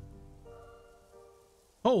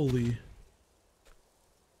 Holy.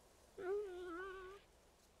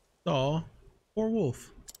 Aw, poor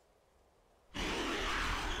wolf.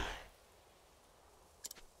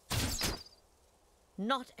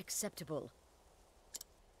 Not acceptable.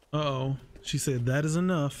 Uh-oh. She said that is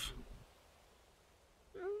enough.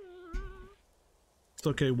 It's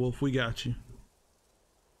okay, wolf, we got you.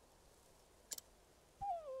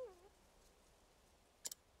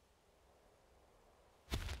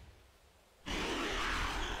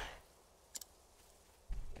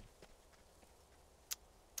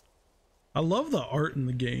 I love the art in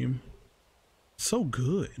the game. So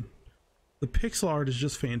good. The pixel art is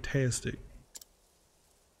just fantastic.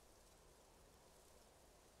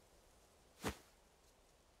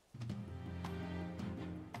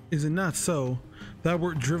 Is it not so? Thou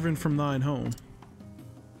wert driven from thine home,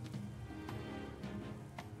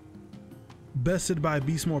 bested by a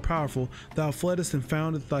beast more powerful. Thou fleddest and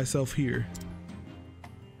foundest thyself here.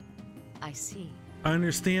 I see. I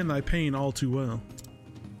understand thy pain all too well.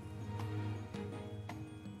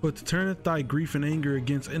 But to turn thy grief and anger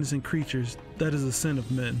against innocent creatures, that is a sin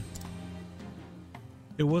of men.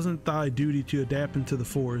 It wasn't thy duty to adapt into the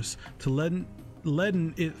forest, to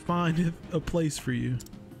leaden it find a place for you.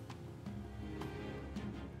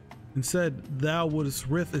 Instead, thou wouldst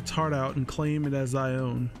rip its heart out and claim it as thy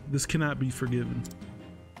own. This cannot be forgiven.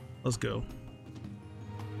 Let's go.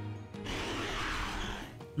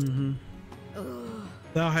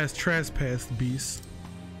 Thou hast trespassed, beast.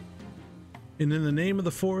 And in the name of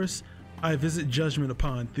the forest, I visit judgment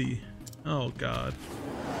upon thee. Oh God.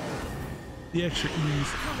 The extra ease.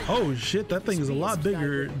 Oh shit, that thing is a lot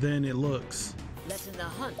bigger than it looks. Letting the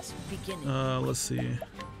hunt begin. Let's see.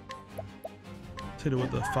 Let's hit it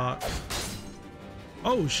with the fox.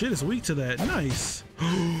 Oh shit, it's weak to that. Nice.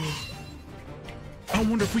 I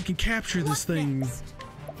wonder if we can capture this thing.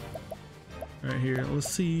 Right here. Let's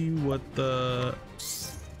see what the...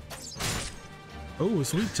 Oh,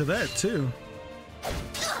 it's weak to that too.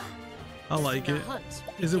 I like it.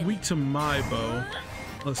 Is it weak to my bow?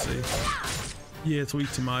 Let's see. Yeah, it's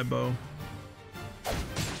weak to my bow.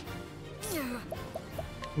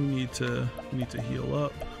 We need to heal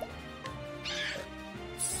up.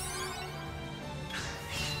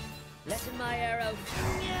 Letting my arrow.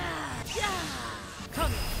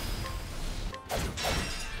 Come.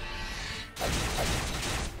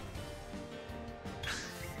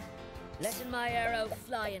 Letting my arrow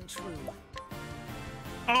fly and true.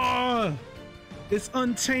 Ah, it's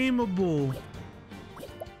untamable.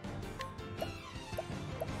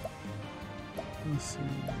 Let's see.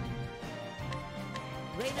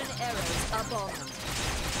 Rain and arrows up on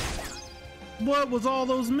them. What was all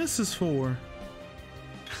those misses for?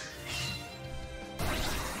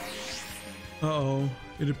 Uh-oh.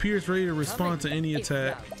 It appears ready to respond to any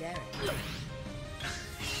attack.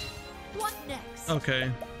 What next?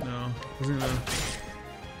 Okay, no. I was gonna...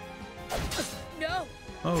 No.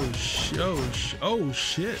 Oh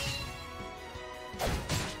shit.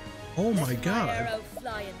 Oh my God. My arrow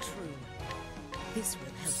fly and true. This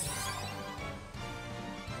will help us.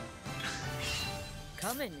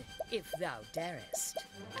 Come in, if thou darest.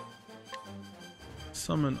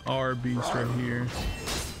 Summon our beast right here.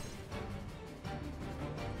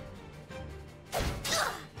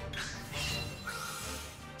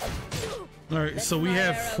 Alright, so we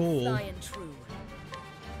have full.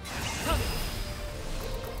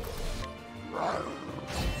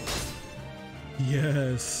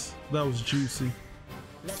 Yes, that was juicy.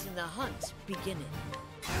 Letting the hunt begin.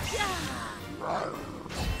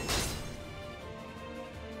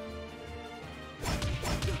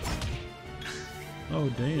 Oh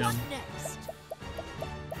damn.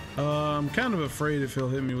 I'm kind of afraid if he'll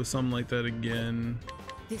hit me with something like that again.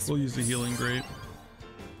 We'll use the healing grape.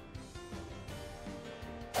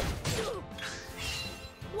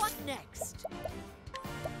 What next?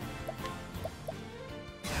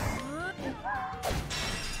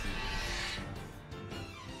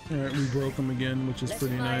 Alright, we broke him again, which is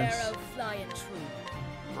pretty nice. Arrow fly and true.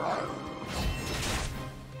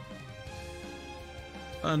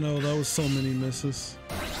 I know, that was so many misses.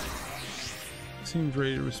 Seems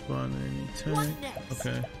ready to respond to any attack.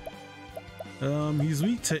 Okay. He's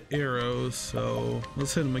weak to arrows, so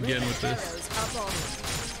let's hit him again with this.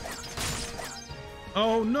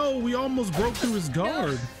 Oh no, we almost broke through his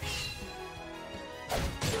guard.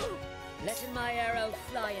 Letting my arrow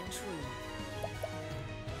fly and true.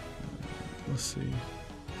 Let's see.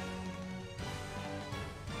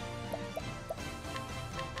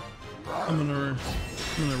 I'm gonna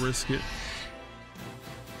risk it.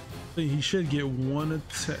 But he should get one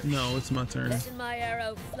attack. No, it's my turn. Letting my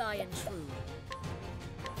arrow fly and true.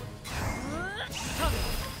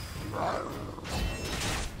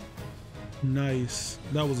 Nice.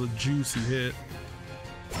 That was a juicy hit.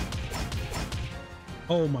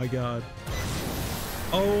 Oh my God.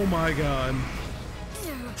 Oh my God.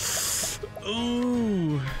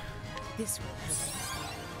 Ooh. This will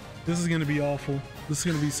help. This is gonna be awful. This is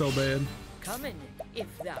gonna be so bad. Come in, if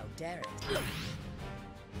thou darest.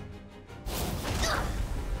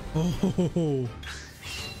 Oh.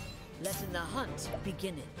 Letting the hunt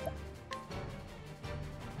begin.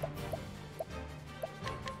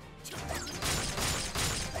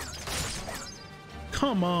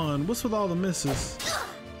 Come on, what's with all the misses?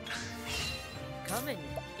 Come in,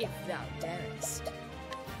 if thou darest.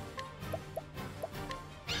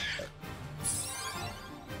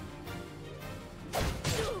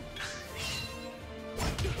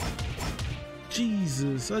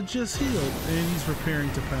 Jesus, I just healed. And he's preparing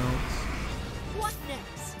to pounce. What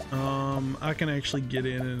next? I can actually get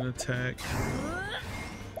in and attack.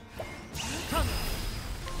 Come.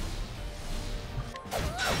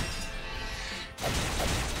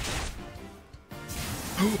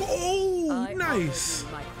 Oh, nice.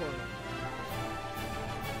 My quarry.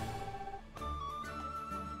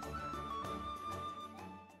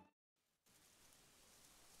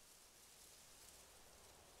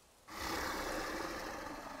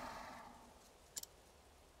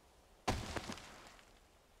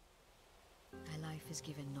 Thy life is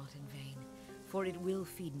given not in vain, for it will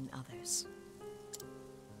feed in others.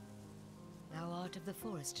 Thou art of the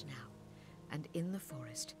forest now, and in the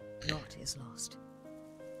forest naught is lost.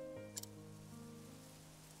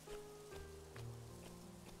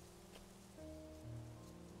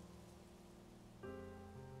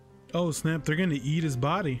 Oh snap, they're gonna eat his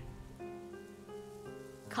body.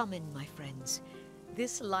 Come in, my friends.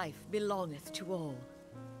 This life belongeth to all.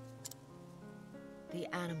 The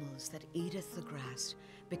animals that eateth the grass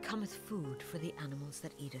becometh food for the animals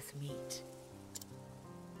that eateth meat.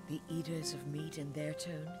 The eaters of meat in their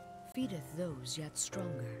turn feedeth those yet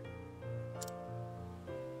stronger.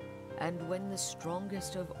 And when the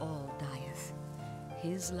strongest of all dieth,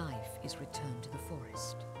 his life is returned to the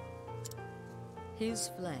forest. His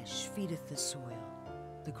flesh feedeth the soil,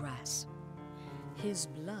 the grass. His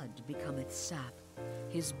blood becometh sap,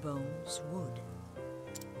 his bones wood.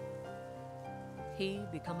 He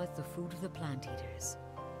becometh the food of the plant eaters,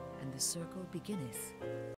 and the circle beginneth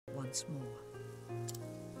once more.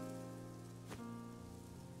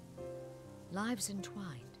 Lives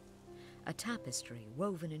entwined, a tapestry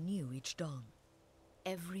woven anew each dawn,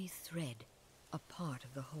 every thread a part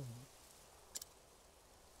of the whole.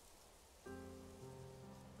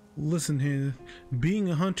 Listen here, being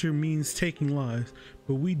a hunter means taking lives,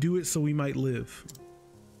 but we do it so we might live.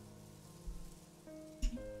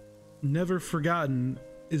 Never forgotten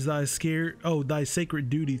is thy thy sacred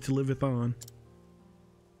duty to liveth on.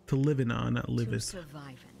 To living on, not liveth. To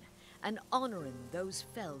surviving, and honoring those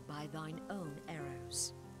felled by thine own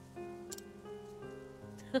arrows.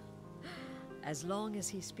 As long as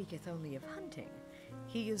he speaketh only of hunting,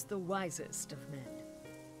 he is the wisest of men.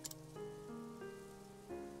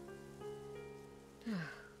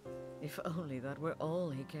 If only that were all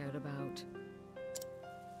he cared about.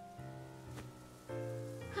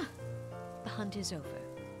 The hunt is over.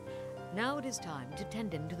 Now it is time to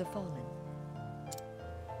tend him to the fallen.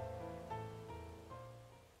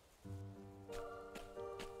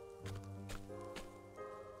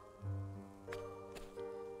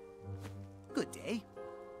 Good day.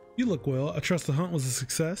 You look well. I trust the hunt was a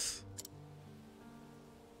success.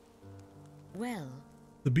 Well,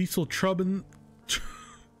 The beast will trouble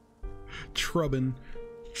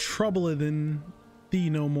in thee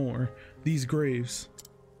no more, these graves.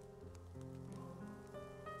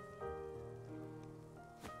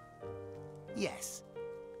 Yes.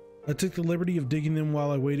 I took the liberty of digging them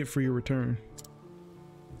while I waited for your return.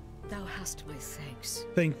 thou hast my thanks.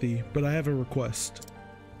 Thank thee, but I have a request.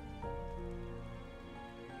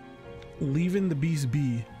 Leaving the beasts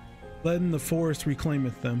be, letting the forest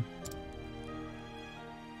reclaimeth them.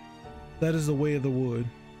 That is the way of the wood.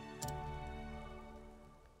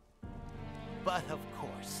 But of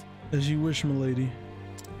course. As you wish, milady.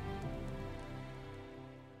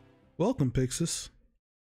 Welcome, Pixis.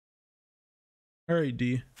 Alright,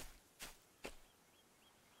 D.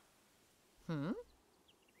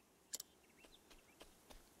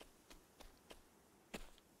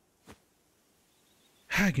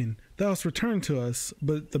 Hagen, thou hast returned to us,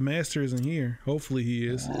 but the master isn't here. Hopefully he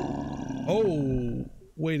is. Oh,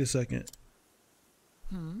 wait a second.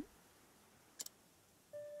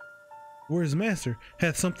 Where's the master?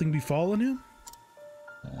 Hath something befallen him?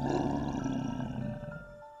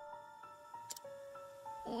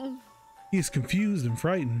 He is confused and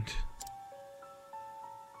frightened.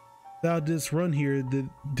 Thou didst run here,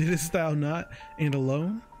 didst thou not, and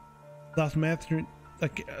alone? Doth master...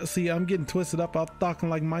 See, I'm getting twisted up. I'm talking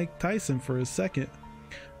like Mike Tyson for a second.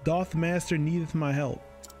 Doth master needeth my help?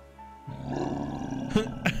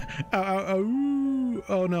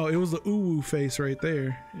 Oh no, it was the ooh face right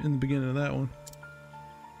there in the beginning of that one.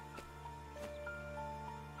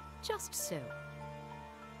 Just so.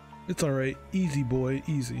 It's alright. Easy, boy.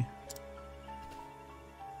 Easy.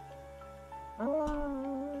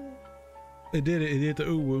 It did it. It did the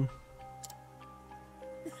ooh.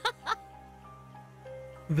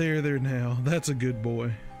 There now. That's a good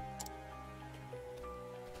boy.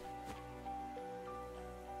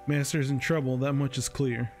 Master's in trouble. That much is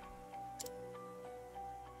clear.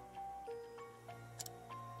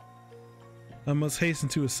 I must hasten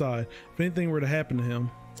to his side. If anything were to happen to him.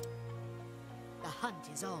 The hunt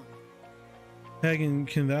is on. Hagen,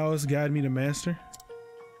 can thou guide me to master?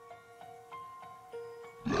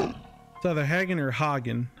 It's either Hagen or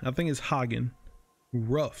Hagen. I think it's Hagen.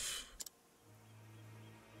 Rough.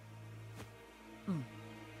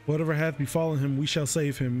 Whatever hath befallen him, we shall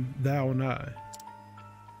save him, thou and I.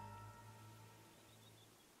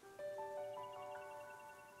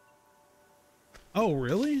 Oh,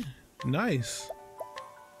 really? Nice.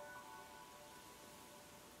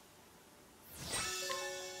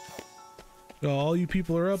 Oh, all you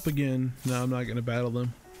people are up again. No, I'm not gonna battle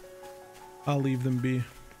them. I'll leave them be.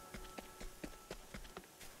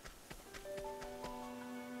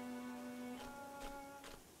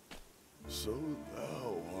 So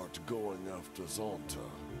thou art going after Zonta.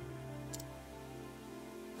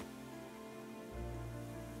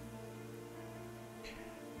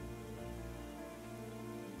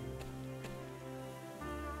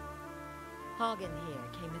 Hagen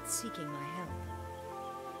here came at seeking my help.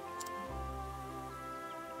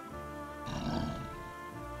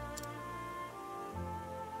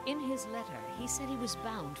 In his letter, he said he was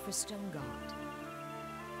bound for Stonegard.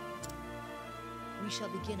 We shall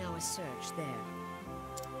begin our search there.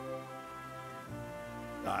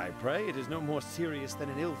 I pray it is no more serious than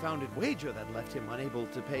an ill-founded wager that left him unable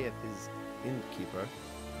to payeth his innkeeper.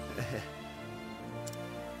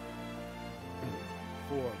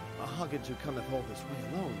 For a Hagen who cometh all this way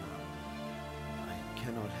alone, I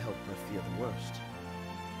cannot help but fear the worst.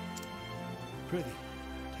 Prithee,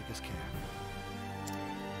 take us care.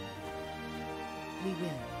 We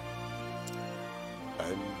will.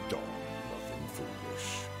 And don nothing foolish.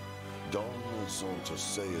 Don as Zonta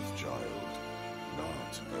saith, child,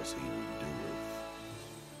 not as he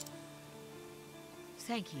doeth.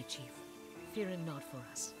 Thank you, Chief. Fear not for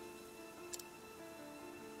us.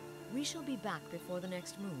 We shall be back before the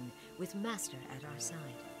next moon, with Master at our side.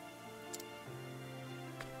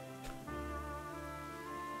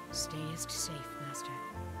 Stayest safe, Master.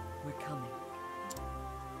 We're coming.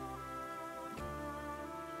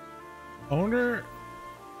 Owner.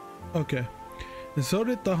 Okay. And so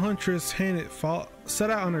did the huntress H'annit set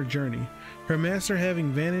out on her journey, her master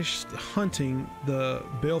having vanished hunting the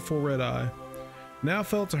baleful red eye. Now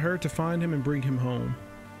fell to her to find him and bring him home.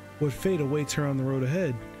 What fate awaits her on the road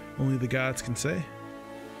ahead, only the gods can say.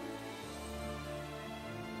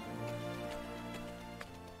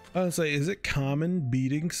 I would say, is it common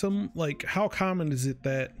beating some, like, how common is it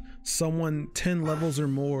that someone 10 levels or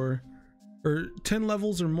more, or 10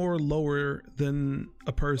 levels or more lower than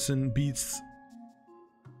a person beats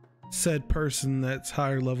said person that's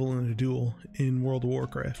higher level in a duel in World of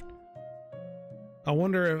Warcraft? I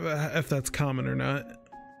wonder if that's common or not.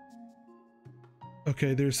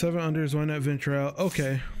 Okay, there's 7 unders, why not venture out?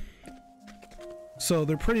 Okay. So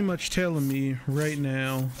they're pretty much telling me right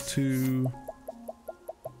now to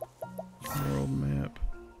world map.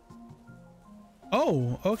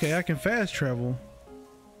 Oh, okay, I can fast travel.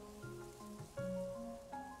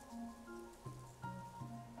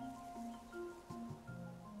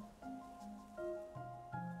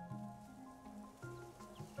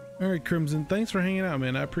 All right, Crimson, thanks for hanging out,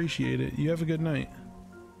 man. I appreciate it. You have a good night.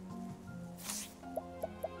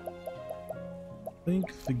 I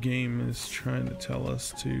think the game is trying to tell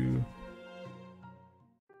us to...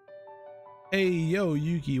 Hey, yo,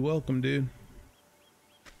 Yuki, welcome, dude.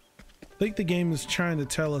 I think the game is trying to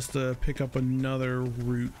tell us to pick up another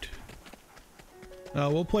route.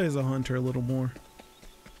 We'll play as a hunter a little more.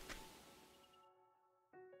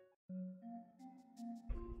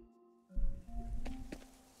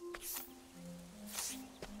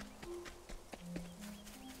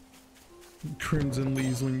 Crimson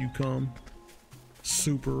leaves when you come.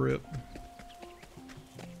 Super rip.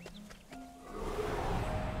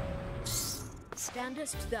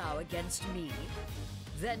 Standest thou against me?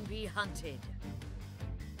 Then be hunted.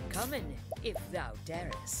 Come in, if thou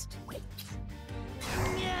darest.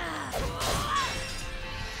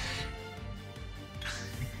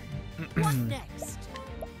 What next?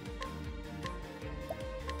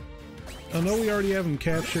 I know we already have him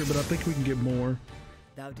captured, but I think we can get more.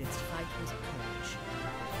 Thou didst fight with courage.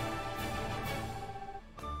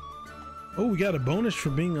 Oh, we got a bonus for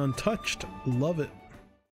being untouched. Love it.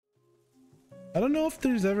 I don't know if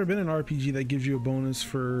there's ever been an RPG that gives you a bonus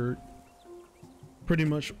for pretty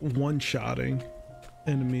much one-shotting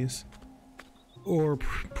enemies. Or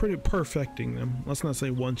pretty perfecting them. Let's not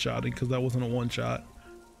say one-shotting, because that wasn't a one-shot.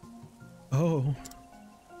 Oh.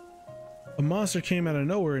 A monster came out of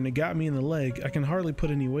nowhere and it got me in the leg. I can hardly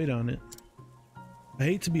put any weight on it. I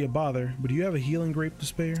hate to be a bother, but do you have a healing grape to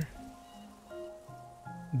spare?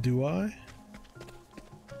 Do I?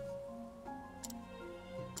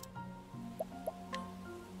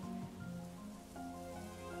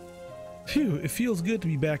 Phew, it feels good to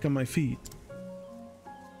be back on my feet.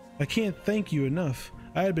 I can't thank you enough.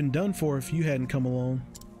 I had been done for if you hadn't come along.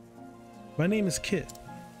 My name is Kit.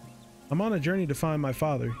 I'm on a journey to find my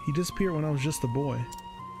father. He disappeared when I was just a boy.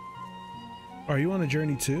 Are you on a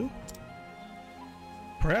journey too?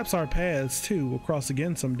 Perhaps our paths too will cross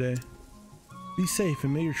again someday. Be safe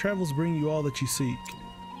and may your travels bring you all that you seek.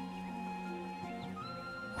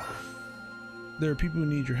 There are people who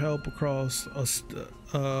need your help across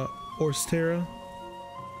Orstera.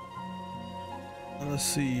 Let's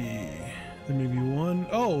see. There may be one.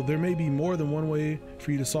 Oh, there may be more than one way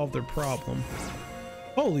for you to solve their problem.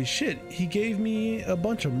 Holy shit, he gave me a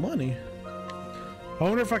bunch of money. I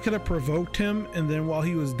wonder if I could have provoked him and then while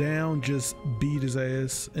he was down just beat his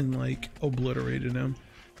ass and like obliterated him.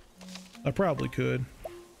 I probably could.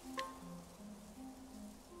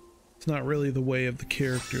 It's not really the way of the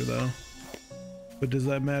character though. But does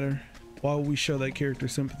that matter? Why would we show that character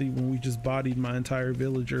sympathy when we just bodied my entire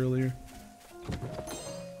village earlier?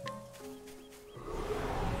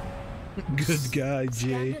 Good guy,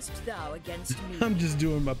 Jay. Thou against me, I'm just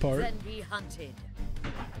doing my part. then be hunted.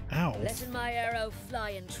 Ow. Let my arrow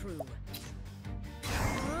fly and true.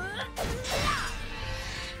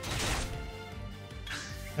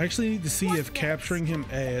 I actually need to see if capturing him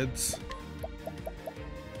adds.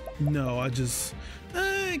 No, I just...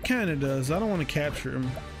 it kind of does. I don't want to capture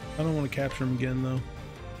him. I don't want to capture him again, though.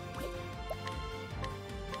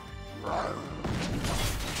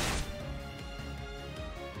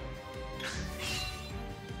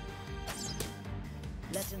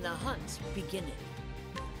 Letting the hunt begin.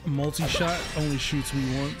 Multi-shot only shoots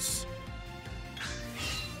me once.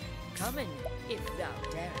 Come in, if thou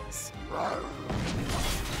darest.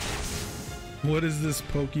 What is this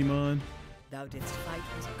Pokemon? Thou didst fight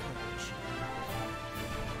his courage.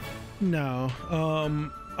 No.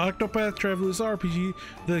 Octopath Traveler's RPG,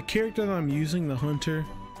 the character that I'm using, the hunter,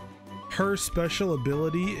 her special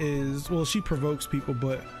ability is, well, she provokes people,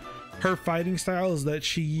 but her fighting style is that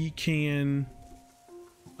she can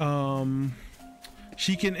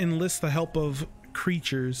enlist the help of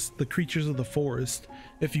creatures, the creatures of the forest,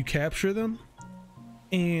 if you capture them,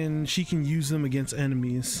 and she can use them against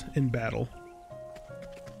enemies in battle.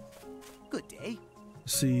 Good day.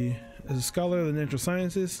 Let's see, as a scholar of the natural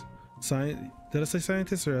sciences, did I say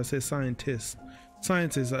scientist or did I say scientist?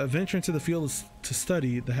 Scientists, I venture into the field to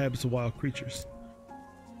study the habits of wild creatures.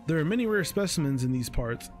 There are many rare specimens in these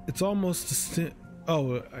parts. It's almost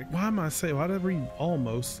why am I saying, why did I read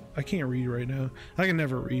almost? I can't read right now. I can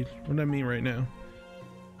never read. What do I mean right now?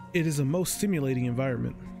 It is a most stimulating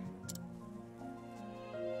environment.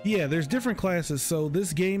 Yeah, there's different classes. So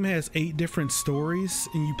this game has 8 different stories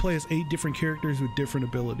and you play as 8 different characters with different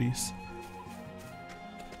abilities.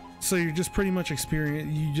 So you're just pretty much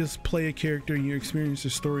you just play a character and you experience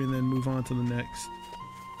the story and then move on to the next.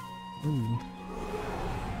 Ooh.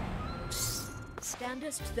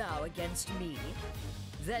 Standest thou against me,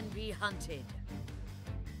 then be hunted.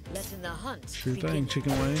 Letting the hunt Sure begin. thing,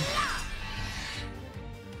 Chicken Wing.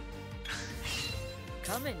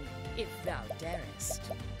 Come in, if thou darest.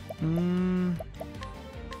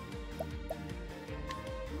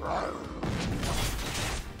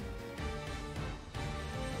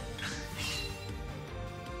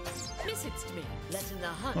 Missest me, letting the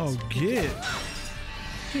hunt Oh, begin.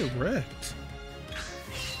 get wrecked.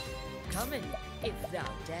 Come in, if thou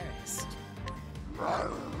darest.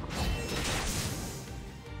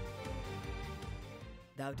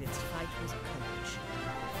 Thou didst fight with courage.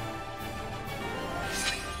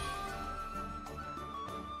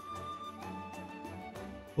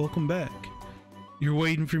 Welcome back. You're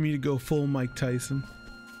waiting for me to go full Mike Tyson.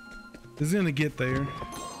 It's gonna get there.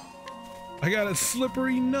 I got a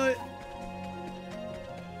slippery nut.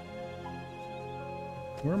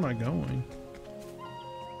 Where am I going?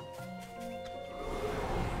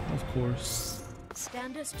 Of course.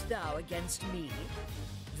 Standest thou against me,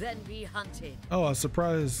 then be hunted. Oh, a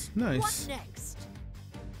surprise. Nice. What next?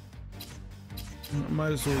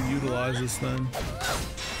 Might as well utilize this then.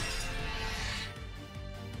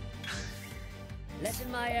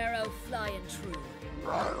 Letting my arrow fly and true.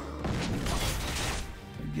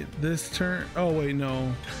 Get this turn. Oh, wait,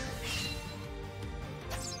 no.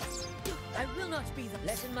 I will not be the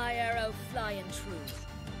letting my arrow fly and true.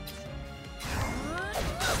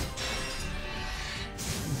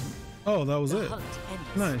 Oh, that was The it. hunt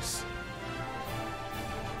ends. Nice.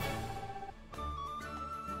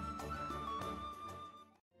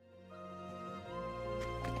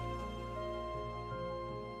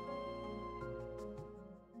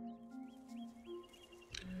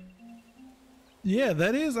 Yeah,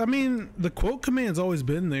 that is. I mean, the quote command's always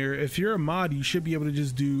been there. If you're a mod, you should be able to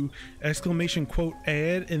just do exclamation quote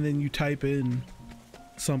add, and then you type in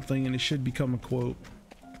something, and it should become a quote.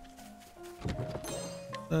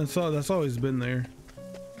 That's always been there.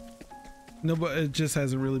 No, but it just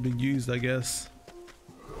hasn't really been used, I guess.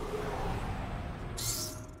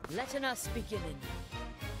 Letting us beginning.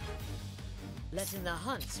 Letting the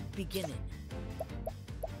hunt beginning.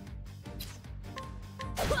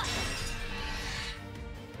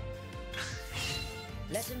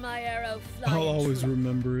 Letting my arrow fly. I'll always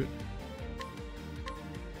remember it.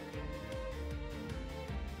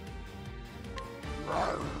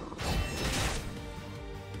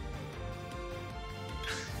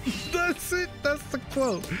 That's it. That's the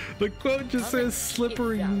quote. The quote just says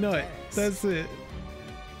slippery nut. That's it.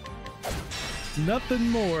 Nothing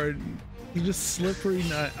more. You just slippery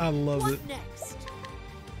nut. I love it. What next?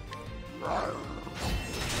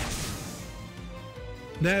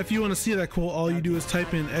 Now, if you want to see that quote, all you do is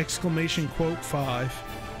type in exclamation quote 5,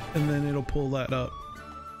 and then it'll pull that up.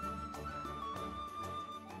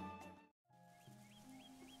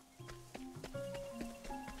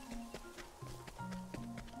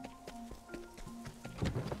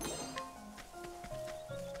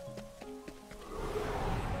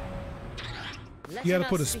 You gotta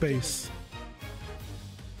put a space.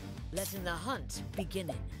 Letting the hunt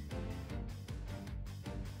beginning.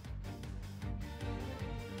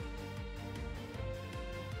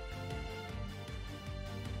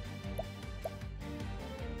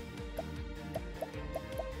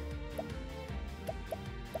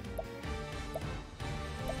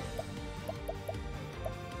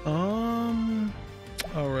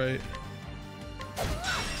 All right.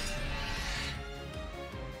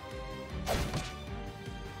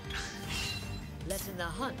 Letting the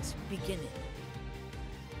hunt beginning.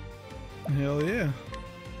 Hell yeah.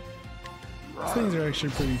 These things are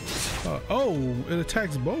actually pretty tough. Oh, it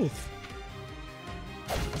attacks both.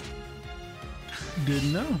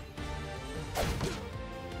 Didn't know.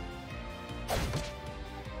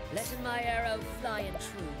 Letting my arrow fly and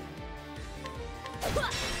true.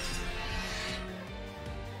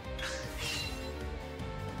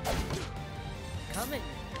 Coming,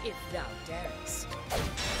 if thou darest.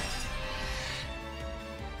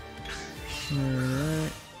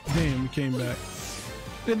 Alright. Damn, we came back.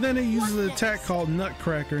 And then it uses an attack called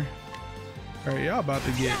Nutcracker. Alright, y'all about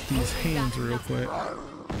to get these hands real quick.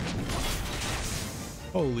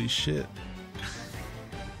 Holy shit.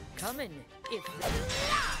 Coming, if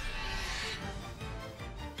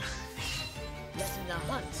letting the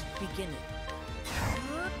hunt beginning.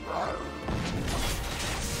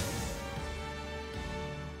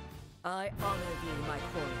 I honor thee, my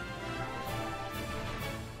queen.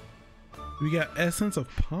 We got essence of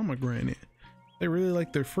pomegranate. They really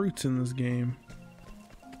like their fruits in this game.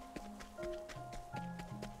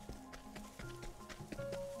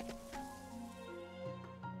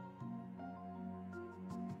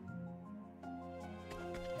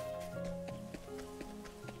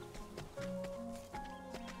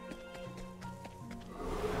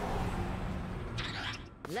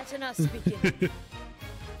 Letting us begin.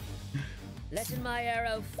 Letting my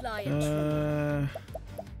arrow fly and true.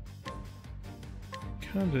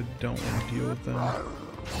 Kinda don't want to deal with them.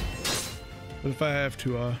 But if I have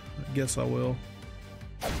to, I guess I will.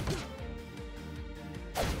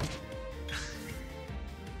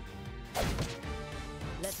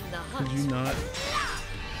 Letting the hunt. Could you not?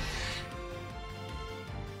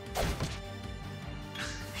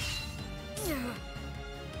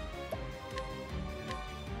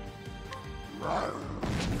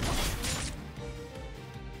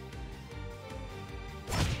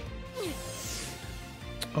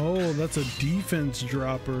 Oh, that's a defense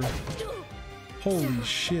dropper. Holy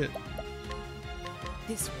shit.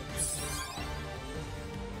 This way.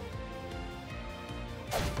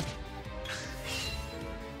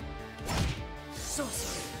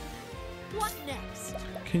 Sorcery. What next?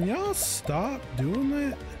 Can y'all stop doing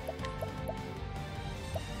that?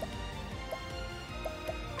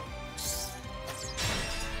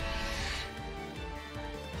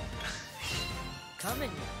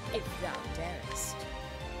 Coming, if thou darest.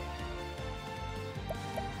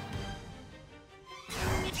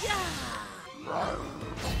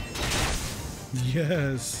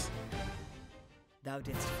 Yes. Thou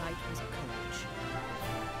didst fight with courage.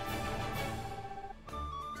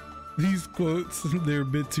 These quotes, they're a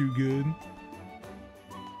bit too good.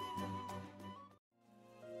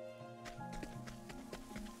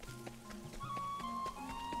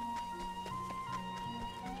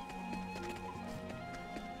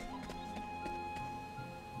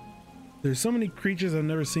 There's so many creatures I've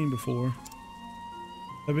never seen before.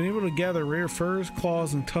 I've been able to gather rare furs,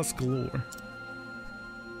 claws, and tusks galore.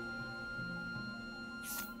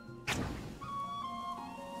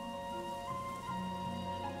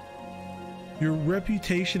 Your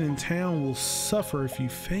reputation in town will suffer if you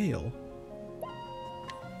fail.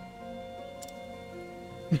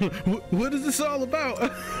 What is this all about?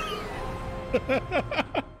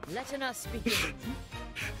 Letting us begin.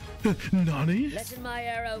 Nani? Letting my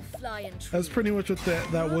arrow fly and true. That's pretty much what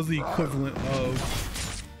that was the equivalent of.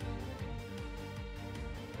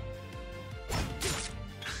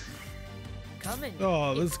 Coming.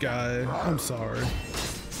 Oh, this guy. I'm sorry.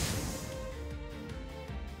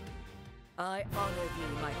 I honor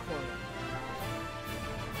thee, my quarry.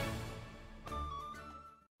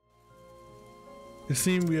 It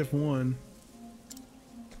seems we have won.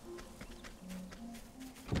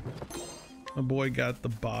 My boy got the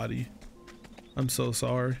body. I'm so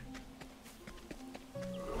sorry.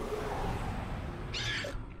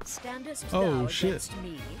 Standest Oh thou shit. against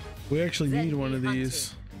me, We actually then need one be of hunted.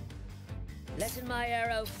 these. Letting my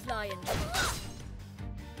arrow fly and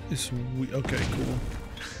true. Okay, cool.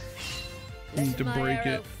 We need to Letting my break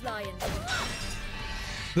arrow it. fly and true.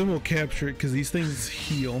 Then we'll capture it because these things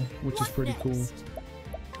heal, which is What pretty cool. next?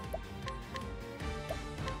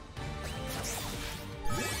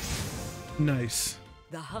 Nice.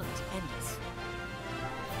 The hunt ends.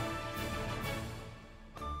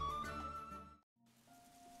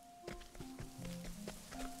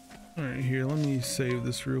 Alright, here, let me save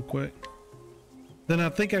this real quick. Then I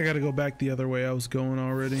think I gotta go back the other way I was going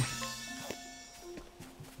already.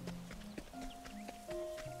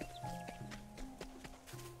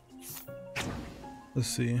 Let's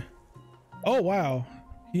see. Oh, wow.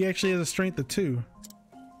 He actually has a strength of 2.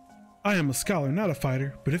 I am a scholar, not a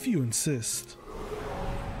fighter, but if you insist.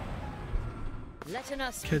 Letting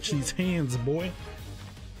us Catch begin. these hands, boy.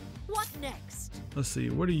 What next? Let's see,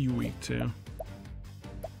 what are you weak to?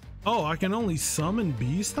 Oh, I can only summon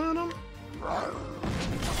beast on him?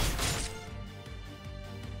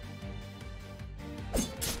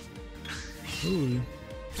 Ooh.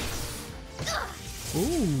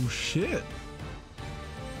 Ooh, shit.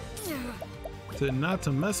 Said not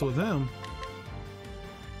to mess with him.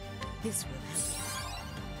 This will help.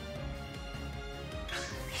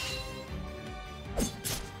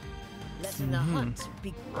 Letting the hunt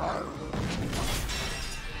begin.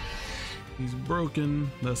 He's broken.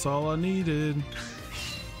 That's all I needed.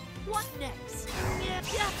 What next?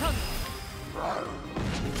 Come.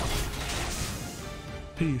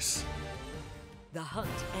 Peace. The hunt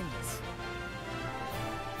ends.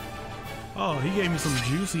 Oh, he gave me some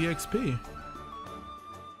juicy XP.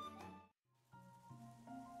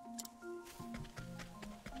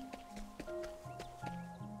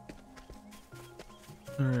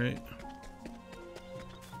 All right.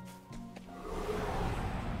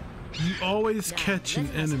 You always Now, catch an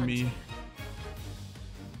let us hunt enemy him.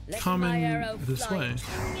 Letting my coming arrow this fly way. and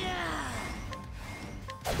true.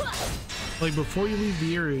 Like before you leave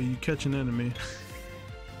the area, you catch an enemy.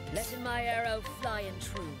 Letting my arrow fly and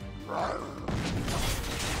true.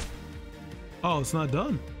 Oh, it's not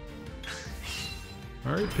done.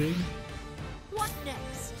 All right, pig. What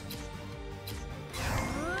next?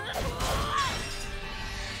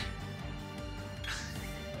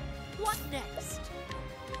 What next?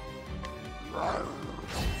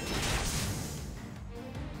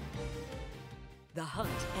 The hunt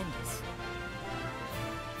ends.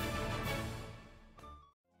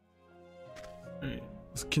 All right,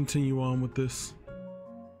 let's continue on with this.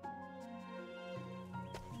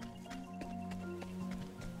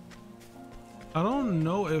 I don't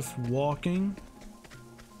know if walking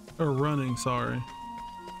or running, sorry,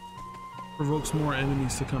 provokes more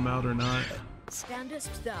enemies to come out or not.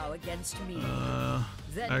 Standest thou against me?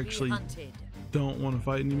 Then actually be hunted. don't want to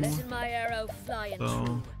fight anymore. Letting my arrow fly and So-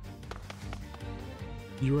 true.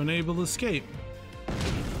 You were unable to escape.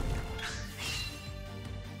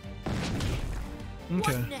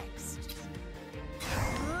 Okay. What next?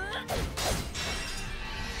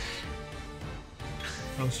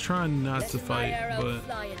 I was trying not to Letting my fight, arrow but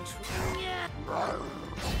fly and true.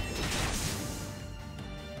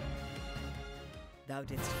 Thou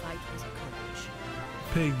didst fight with courage.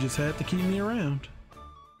 pig just had to keep me around.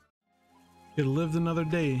 Could have lived another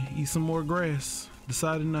day, eat some more grass.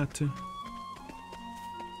 Decided not to.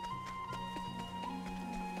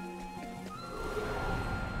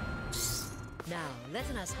 Now,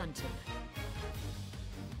 letting us hunt him.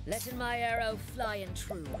 Letting my arrow fly and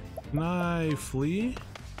true. Can I flee?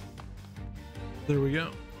 There we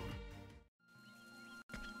go.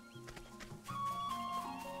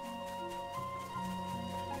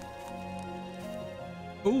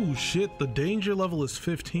 Oh shit, the danger level is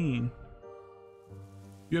 15.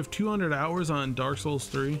 You have 200 hours on Dark Souls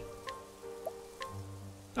 3.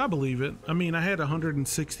 I believe it. I mean, I had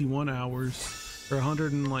 161 hours, or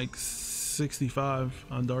 165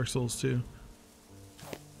 on Dark Souls 2.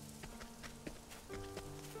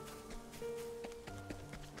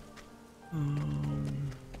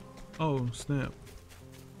 Oh, snap.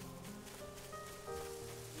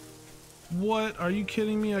 What? Are you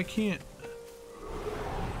kidding me? I can't.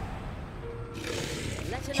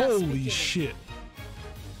 Holy shit.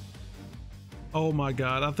 Oh my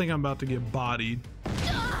god, I think I'm about to get bodied.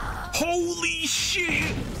 Holy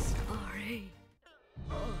shit! Sorry.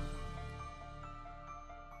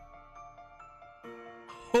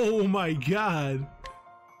 Oh my god.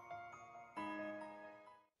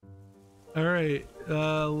 Alright,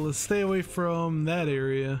 let's stay away from that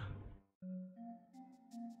area.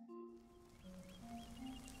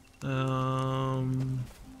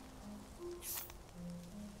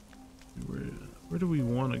 Where do we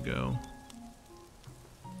want to go?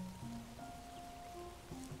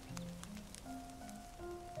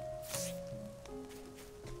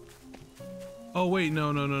 Oh wait,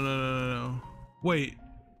 no. Wait.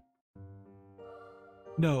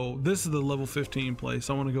 No, this is the level 15 place.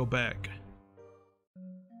 I want to go back.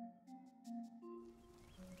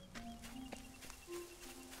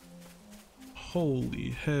 Holy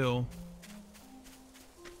hell.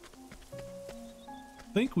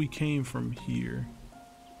 I think we came from here.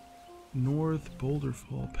 North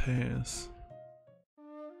Boulderfall Pass.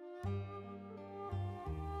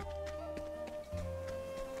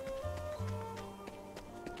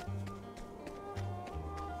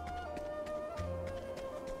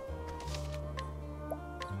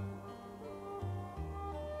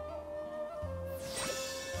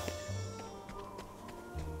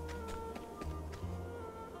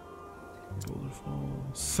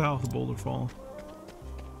 Boulderfall, South Boulderfall.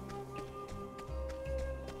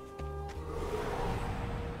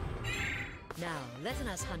 Now, let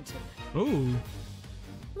us hunt him. Oh.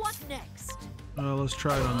 What next? Let's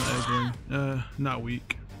try it on the Eggling. Not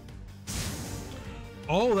weak.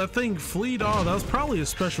 Oh, that thing fleed. Oh, that was probably a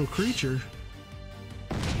special creature.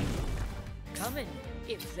 Come in,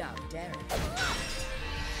 if thou darest.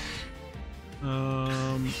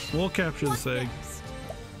 We'll capture this egg. Next?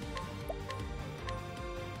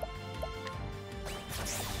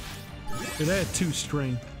 It had 2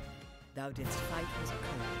 strength. Thou didst fight with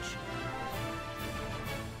courage.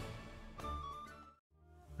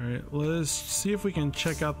 Alright, let's see if we can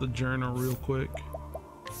check out the journal real quick.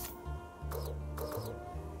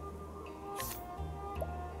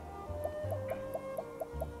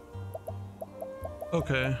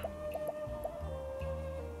 Okay.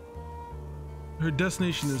 Her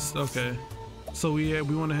destination is okay. So we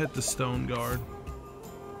want to head to Stone Guard.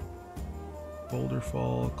 Boulder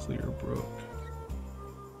Fall, Clear Brook,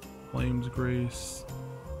 Flames Grace,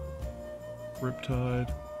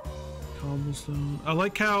 Riptide, Cobblestone. I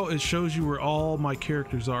like how it shows you where all my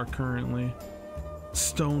characters are currently.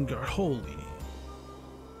 Stone Guard, holy.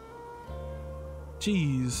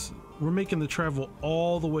 Jeez, we're making the travel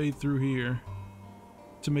all the way through here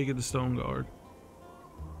to make it to Stone Guard.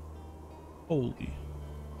 Holy.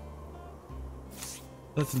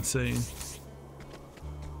 That's insane.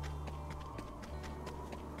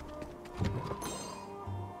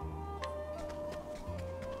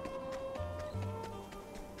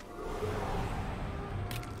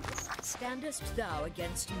 Standest thou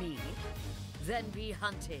against me? Then be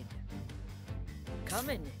hunted.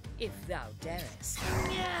 Come in, if thou darest.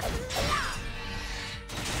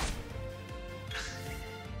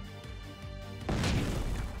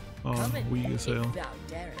 Oh, weak as hell. If thou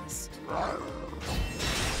darest.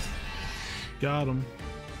 Got him.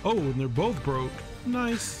 Oh, and they're both broke.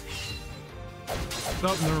 Nice.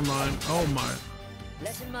 Oh, never mind. Oh my.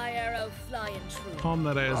 Letting my arrow fly in true. Calm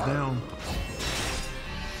that ass down.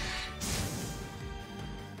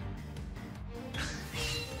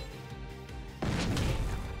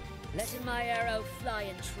 Letting my arrow fly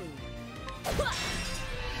in true.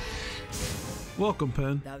 Welcome,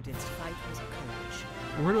 Pen. Thou didst fight with courage.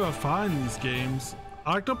 Where do I find these games?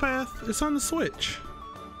 Octopath? It's on the Switch.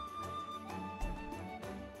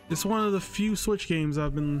 It's one of the few Switch games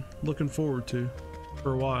I've been looking forward to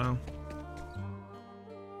for a while.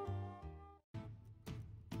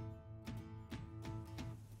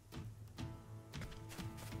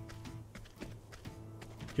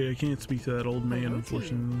 Okay, I can't speak to that old man,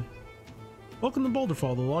 unfortunately. Welcome to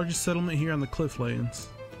Boulderfall, the largest settlement here on the Clifflands.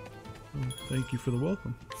 Oh, thank you for the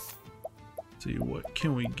welcome. Let's see, what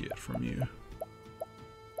can we get from you?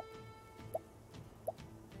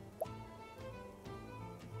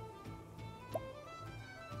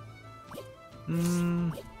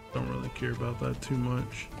 Don't really care about that too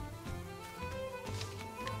much.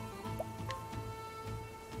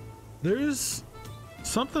 There's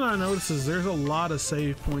something I notice is there's a lot of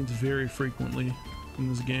save points very frequently in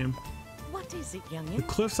this game. What is it, The youngin?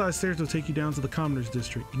 cliffside stairs will take you down to the commoner's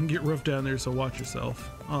district. You can get rough down there, so watch yourself.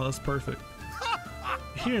 Oh, that's perfect.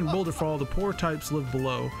 Here in Boulderfall, the poor types live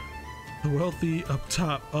below. The wealthy up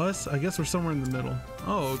top. Us? I guess we're somewhere in the middle.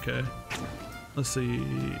 Oh, okay. Let's see.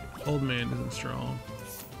 Old man isn't strong.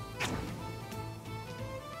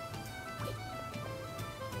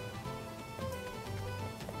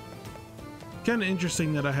 Kind of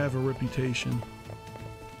interesting that I have a reputation.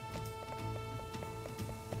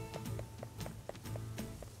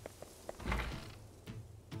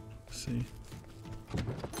 Let's see.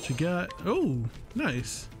 She got. Oh,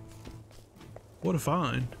 nice. What a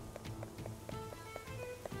find.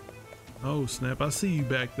 Oh, snap. I see you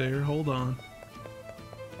back there. Hold on.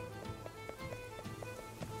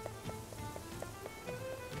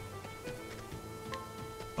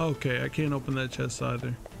 Okay, I can't open that chest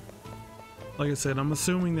either. Like I said, I'm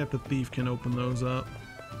assuming that the thief can open those up.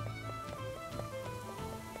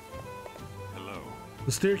 Hello.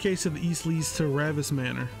 The staircase to the east leads to Ravis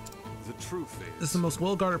Manor. The truth It's is, the most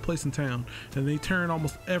well-guarded place in town, and they turn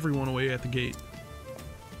almost everyone away at the gate.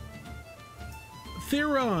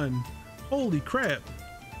 Therion! Holy crap!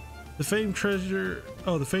 The famed treasure...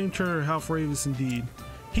 Oh, the famed treasure Half Ravis indeed.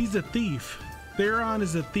 He's a thief. Therion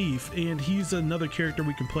is a thief, and he's another character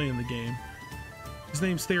we can play in the game. His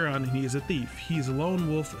name's Therion, and he is a thief. He is a lone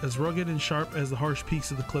wolf, as rugged and sharp as the harsh peaks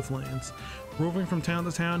of the Clifflands. Roving from town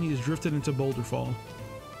to town, he has drifted into Boulderfall.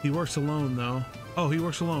 He works alone, though. Oh, he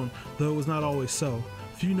works alone, though it was not always so.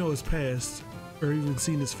 Few know his past, or even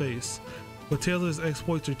seen his face, but tales of his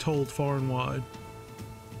exploits are told far and wide.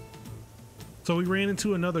 So we ran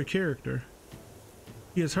into another character.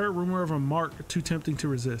 He has heard rumor of a mark too tempting to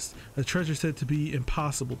resist, a treasure said to be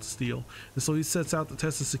impossible to steal, and so he sets out to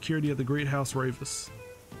test the security of the great house Ravis.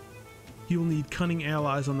 He will need cunning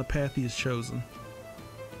allies on the path he has chosen.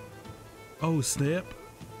 Oh, snap.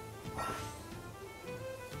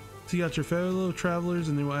 So you got your fellow travelers,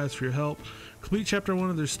 and they will ask for your help. Complete chapter 1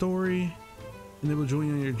 of their story, and they will join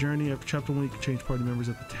you on your journey. After chapter 1, you can change party members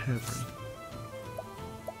at the tavern.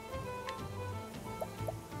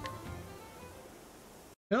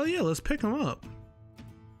 Hell yeah, let's pick them up.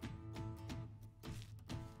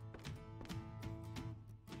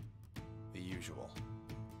 the usual.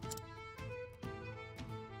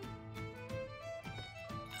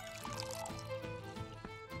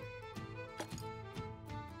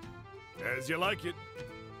 As you like it.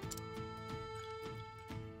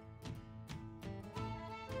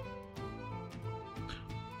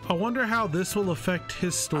 I wonder how this will affect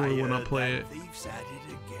his story when I play it. Thief's at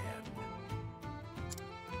it again.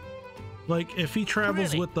 Like, if he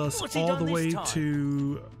travels Really? with us What's he all done the this way time?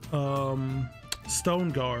 to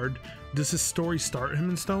Stoneguard, does his story start him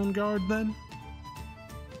in Stoneguard then?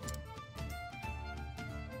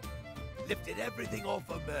 Lifted everything off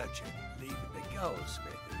a merchant, leaving the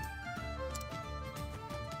goldsmithy.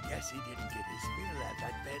 Guess he didn't get his fill at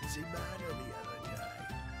that fancy manor the other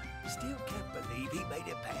day. Still can't believe he made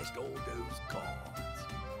it past all those guards.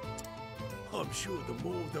 I'm sure the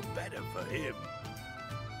more the better for him.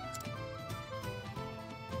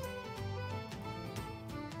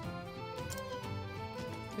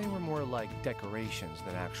 They were more like decorations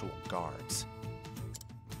than actual guards.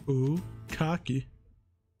 Ooh, cocky.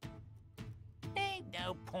 Ain't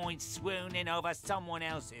no point swooning over someone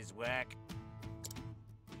else's work.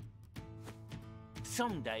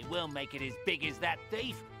 Someday we'll make it as big as that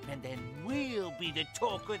thief, and then we'll be the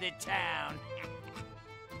talk of the town.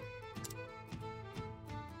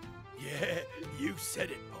 Yeah, you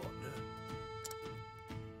said it, partner.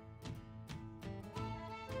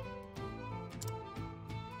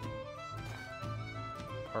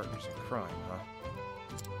 Partners in crime, huh?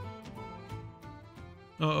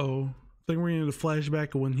 Uh-oh. I think we're getting a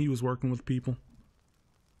flashback of when he was working with people.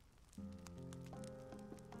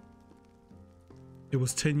 It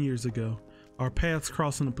was 10 years ago. Our paths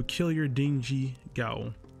crossed in a peculiar dingy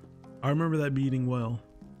gowl. I remember that meeting well.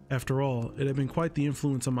 After all, it had been quite the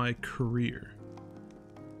influence on my career.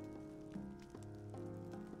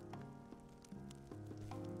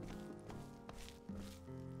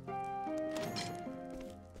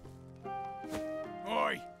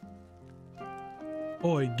 Oi!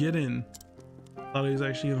 Oi, get in. Thought he was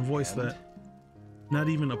actually gonna voice that. Not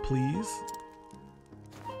even a please?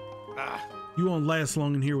 You won't last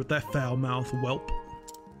long in here with that foul mouth, whelp.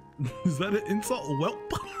 Is that an insult,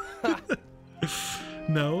 whelp?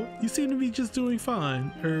 No, you seem to be just doing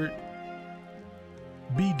fine.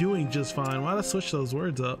 be doing just fine. Why'd I switch those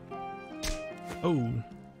words up? Oh.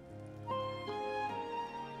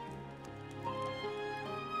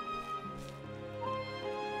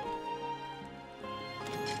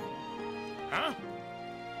 Huh?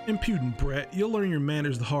 Impudent brat, you'll learn your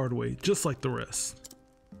manners the hard way, just like the rest.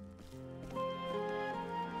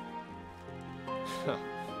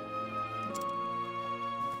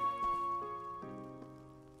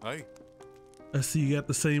 Hey. I see you got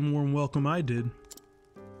the same warm welcome I did.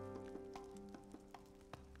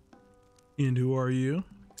 And who are you?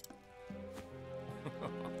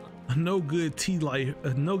 A no good tea leaf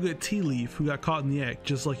who got caught in the act,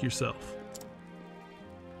 just like yourself.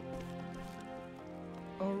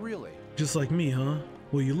 Oh, really? Just like me, huh?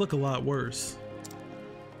 Well, you look a lot worse.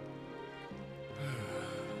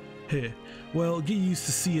 Hey, well, get used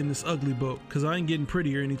to seeing this ugly boat, cause I ain't getting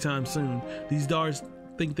prettier anytime soon. These Dars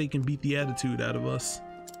think they can beat the attitude out of us.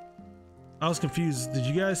 I was confused. Did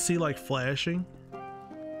you guys see like flashing?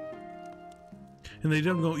 And they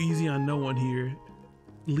don't go easy on no one here.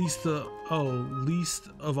 Least of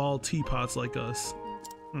all teapots like us.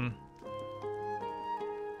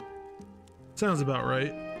 Sounds about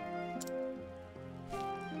right.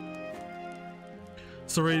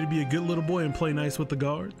 So ready to be a good little boy and play nice with the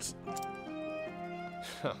guards?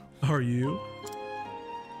 Are you?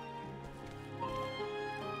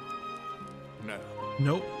 No.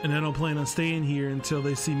 Nope, and I don't plan on staying here until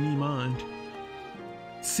they see me mind.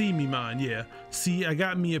 See me mind, yeah. See, I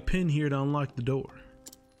got me a pin here to unlock the door.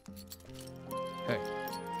 Hey.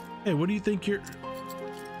 Hey, what do you think you're...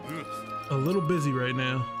 A little busy right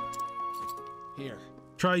now. Here.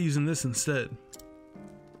 Try using this instead.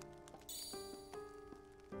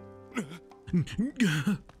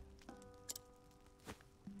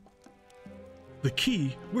 The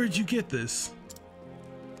key? Where'd you get this?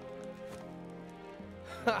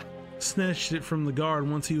 Snatched it from the guard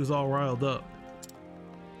once he was all riled up.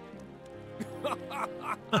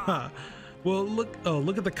 Well,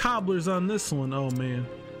 look at the cobblers on this one. Oh man,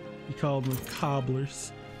 he called them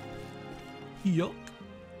cobblers. Yuck.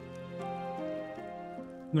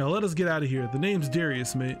 Now let us get out of here. The name's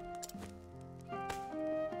Darius, mate.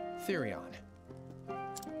 Therion.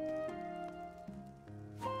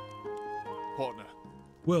 Partner.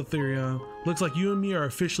 Well, Therion, looks like you and me are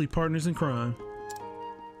officially partners in crime.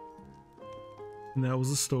 And that was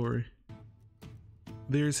the story.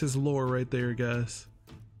 There's his lore right there, guys.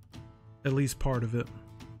 At least part of it.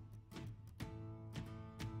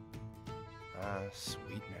 Ah,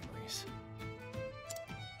 sweet memories.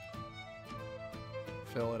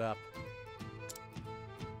 Fill it up.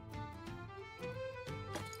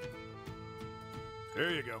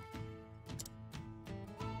 There you go.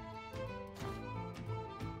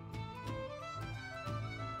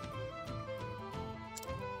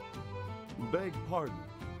 Beg pardon,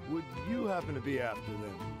 would you happen to be after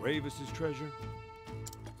them Ravis's treasure?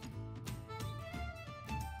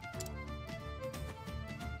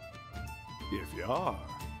 If you are,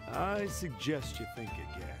 I suggest you think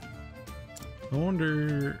again. I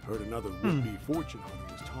wonder... Heard another would-be fortune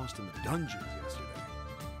hunter was tossed in the dungeons yesterday.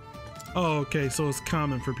 Oh, okay, so it's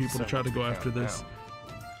common for people to try to go after this.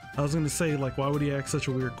 I was gonna say, like, why would he ask such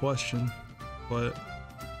a weird question? But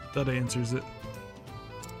that answers it.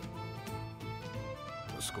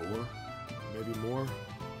 A score? Maybe more?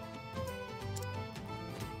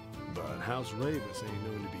 But House Ravis ain't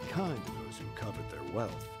known to be kind to those who covet their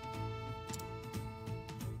wealth.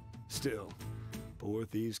 Still, poor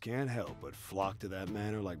thieves can't help but flock to that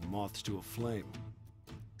manor like moths to a flame.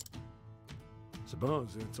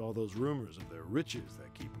 Suppose it's all those rumors of their riches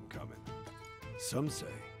that keep them coming. Some say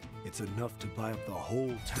it's enough to buy up the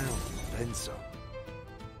whole town and then some.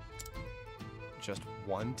 Just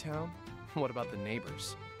one town? What about the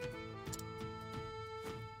neighbors?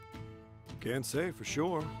 Can't say for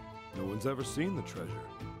sure. No one's ever seen the treasure.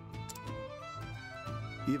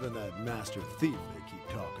 Even that master thief they keep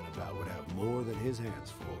talking about would have more than his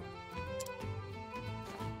hands full.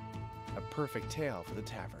 A perfect tale for the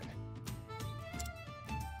tavern.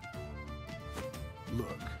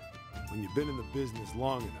 Look, when you've been in the business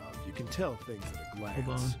long enough, you can tell things at a glance.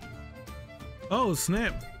 Hold on. Oh,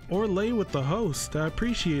 snap. Orlay with the host. I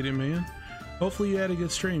appreciate it, man. Hopefully you had a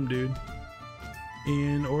good stream, dude.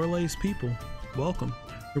 And Orlay's people, welcome.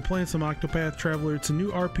 We're playing some Octopath Traveler. It's a new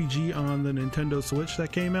RPG on the Nintendo Switch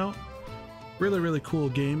that came out. Really, really cool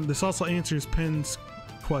game. This also answers Penn's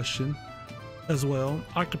question as well.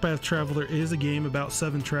 Octopath Traveler is a game about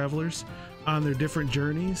 7 travelers on their different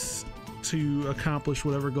journeys to accomplish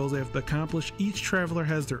whatever goals they have to accomplish. Each traveler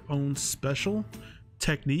has their own special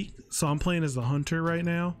technique. So I'm playing as the hunter right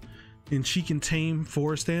now. and she can tame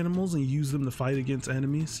forest animals and use them to fight against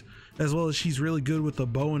enemies, as well as she's really good with a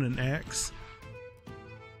bow and an axe.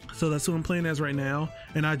 So that's what I'm playing as right now.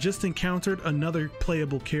 And I just encountered another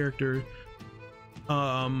playable character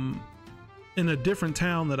in a different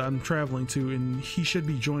town that I'm traveling to, and he should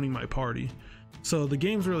be joining my party. So the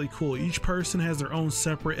game's really cool. Each person has their own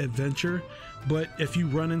separate adventure, but if you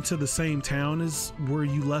run into the same town as where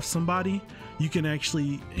you left somebody, you can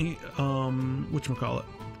actually whatchamacallit,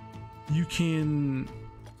 you can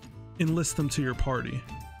enlist them to your party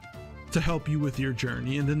to help you with your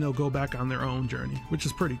journey, and then they'll go back on their own journey, which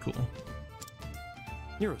is pretty cool.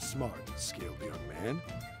 You're a smart and skilled young man.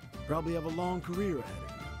 Probably have a long career ahead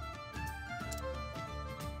of you.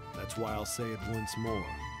 That's why I'll say it once more.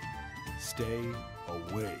 Stay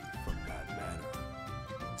away from that manor.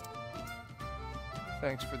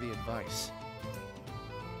 Thanks for the advice.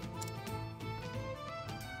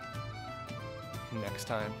 Next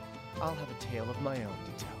time, I'll have a tale of my own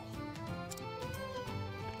to tell.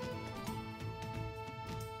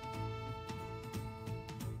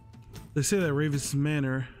 They say that Raven's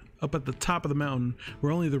Manor, up at the top of the mountain,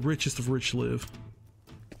 where only the richest of rich live.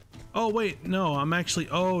 Oh wait, no, I'm actually,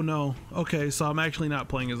 oh no. Okay, so I'm actually not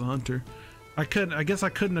playing as a hunter. I guess I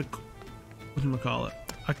couldn't, whatchamacallit,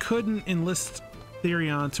 I couldn't enlist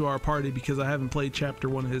Therion to our party because I haven't played chapter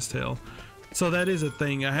 1 of his tale. So that is a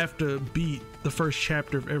thing. I have to beat the first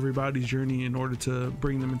chapter of everybody's journey in order to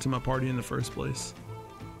bring them into my party in the first place.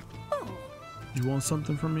 You want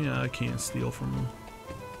something from me? I can't steal from you.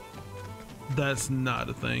 That's not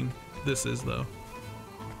a thing. This is though.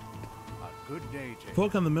 A good day, Jake.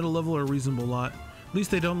 Folk on the middle level are a reasonable lot. At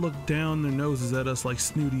least they don't look down their noses at us like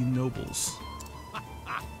snooty nobles.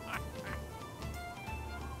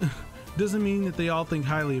 Doesn't mean that they all think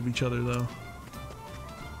highly of each other though.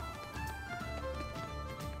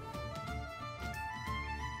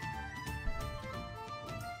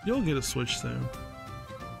 You'll get a switch soon.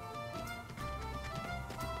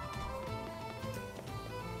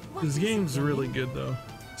 This game's really good though,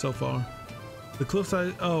 so far. The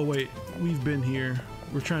cliffside, oh wait, we've been here.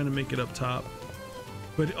 We're trying to make it up top.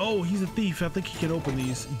 But, oh, he's a thief. I think he can open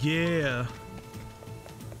these. Yeah.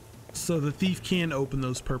 So the thief can open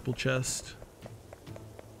those purple chests.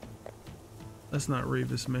 That's not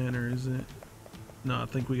Ravis Manor, is it? No, I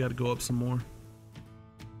think we gotta go up some more.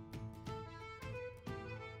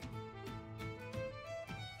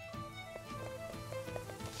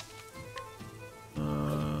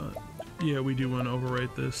 Yeah, we do want to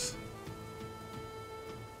overwrite this.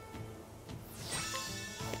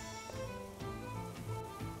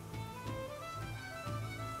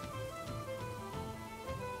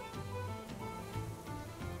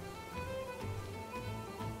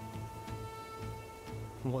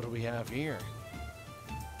 What do we have here?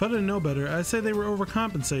 If I didn't know better, I'd say they were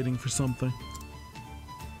overcompensating for something.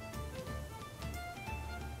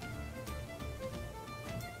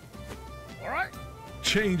 All right.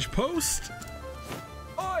 Change post?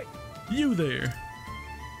 Oi! You there?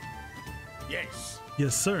 Yes.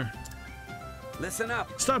 Yes, sir. Listen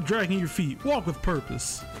up. Stop dragging your feet. Walk with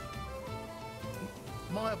purpose.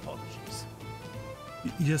 My apologies.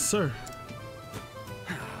 Yes, sir.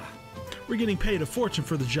 We're getting paid a fortune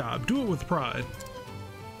for the job. Do it with pride.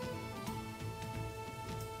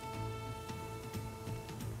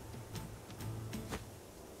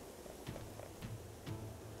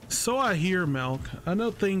 So I hear, Malk. I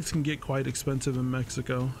know things can get quite expensive in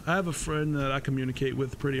Mexico. I have a friend that I communicate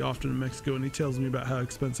with pretty often in Mexico, and he tells me about how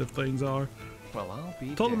expensive things are. Well, I'll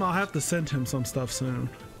be Told him damned. I'll have to send him some stuff soon.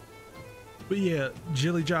 But yeah,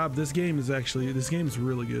 Jilly Job, this game is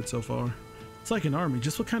really good so far. It's like an army.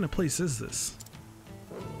 Just what kind of place is this?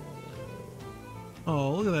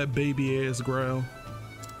 Oh, look at that baby ass growl.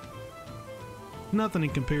 Nothing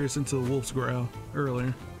in comparison to the wolf's growl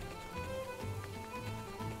earlier.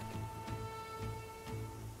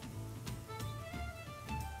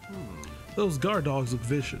 Those guard dogs look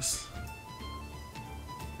vicious.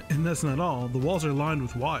 And that's not all. The walls are lined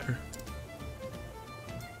with wire.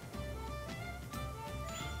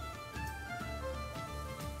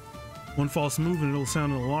 One false move and it'll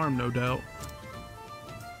sound an alarm, no doubt.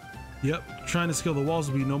 Yep, trying to scale the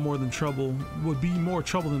walls would be no more than trouble. Would be more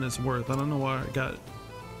trouble than it's worth. I don't know where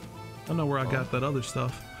I got that other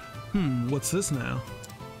stuff. What's this now?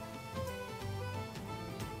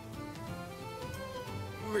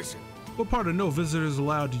 Listen. What part of no visitors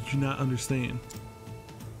allowed did you not understand?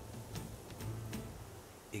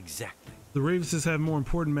 Exactly. The Ravises have more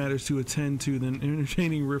important matters to attend to than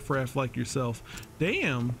entertaining riffraff like yourself.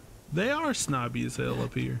 Damn, they are snobby as hell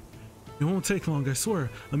up here. It won't take long, I swear.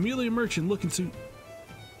 I'm merely a merchant looking to...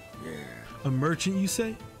 Yeah. A merchant, you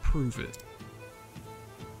say? prove it.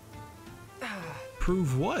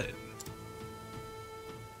 Prove what?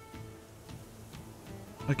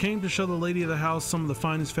 I came to show the lady of the house some of the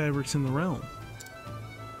finest fabrics in the realm.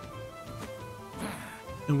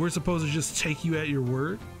 And we're supposed to just take you at your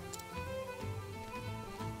word?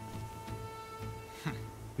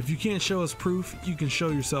 If you can't show us proof, you can show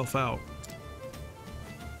yourself out.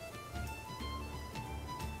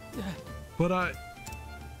 But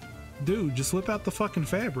dude, just whip out the fucking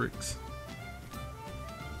fabrics.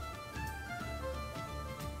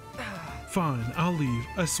 Fine, I'll leave.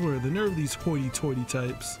 I swear, the nerve of these hoity-toity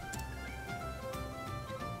types.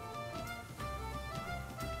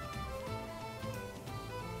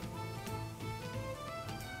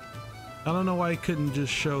 I don't know why I couldn't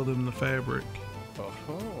just show them the fabric.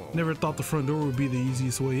 Never thought the front door would be the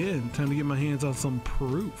easiest way in. Time to get my hands on some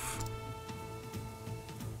proof.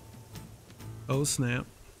 Oh snap.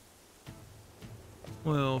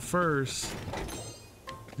 Well, first,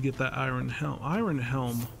 get that iron helm. Iron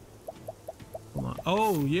helm. Hold on.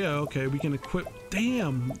 Oh yeah, okay, we can equip.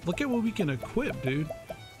 Damn, look at what we can equip, dude.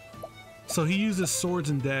 So he uses swords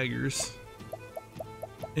and daggers.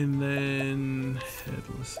 And then,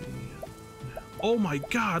 let's see. Oh my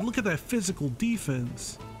god, look at that physical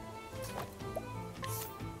defense.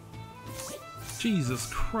 Jesus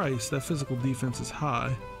Christ, that physical defense is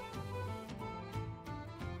high.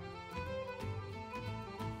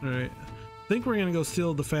 Alright, I think we're gonna go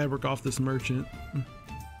steal the fabric off this merchant.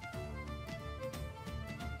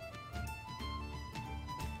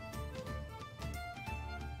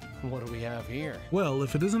 What do we have here? Well,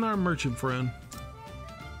 if it isn't our merchant friend.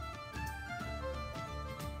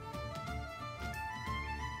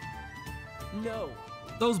 No.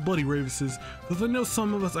 Those bloody Ravises, do they know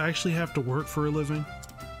some of us actually have to work for a living?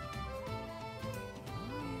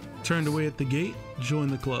 Turned away at the gate, join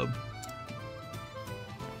the club.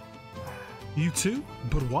 You too?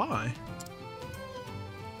 But why?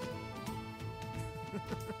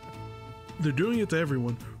 They're doing it to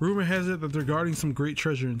everyone. Rumor has it that they're guarding some great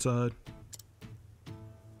treasure inside.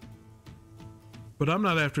 But I'm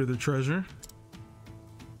not after the treasure.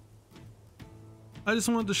 I just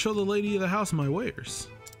wanted to show the lady of the house my wares.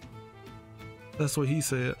 That's what he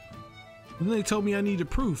said. And then they told me I needed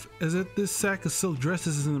proof, as if this sack of silk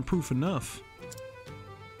dresses isn't proof enough.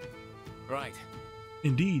 Right.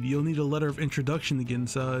 Indeed, you'll need a letter of introduction to get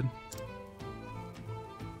inside.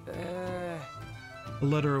 A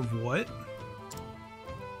letter of what?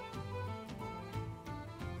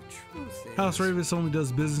 The truth is... House Ravis only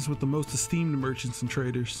does business with the most esteemed merchants and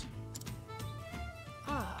traders.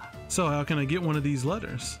 So how can I get one of these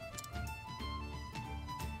letters?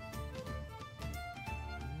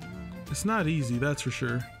 It's not easy, that's for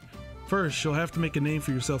sure. First, you'll have to make a name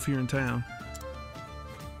for yourself here in town.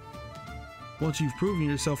 Once you've proven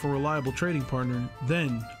yourself a reliable trading partner,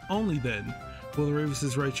 then, only then, will the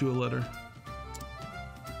Ravises write you a letter.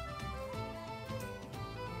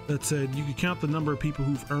 That said, you can count the number of people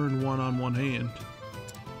who've earned one on one hand.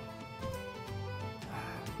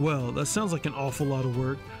 Well, that sounds like an awful lot of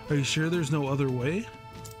work. Are you sure there's no other way?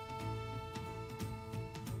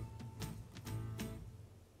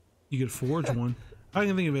 You could forge one. I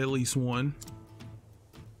can think of at least one.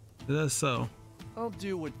 That's so. I'll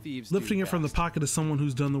do what thieves Lifting do it from the best. pocket of someone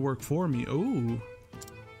who's done the work for me. Ooh.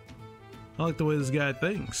 I like the way this guy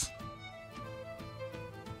thinks.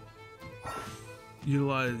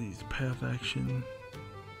 Utilize these path action.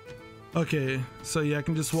 Okay, so yeah, I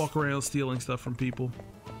can just walk around stealing stuff from people.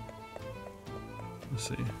 Let's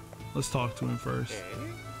see. Let's talk to him first.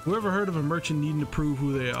 Whoever heard of a merchant needing to prove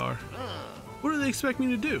who they are? What do they expect me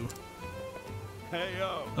to do? Hey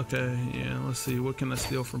yo. Okay, yeah, let's see. What can I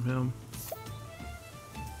steal from him?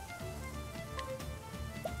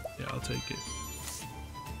 Yeah, I'll take it.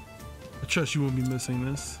 I trust you won't be missing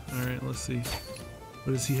this. Alright, let's see.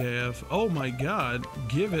 What does he have? Oh my god,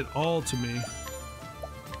 give it all to me.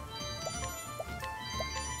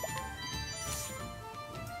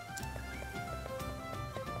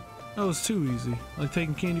 That was too easy, like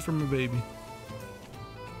taking candy from a baby.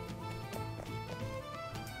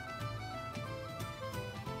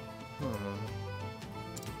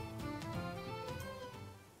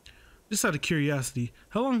 Just out of curiosity,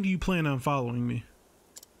 how long do you plan on following me?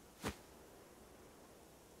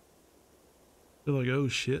 They're like, oh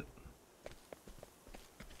shit.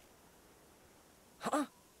 Huh?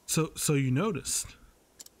 So you noticed.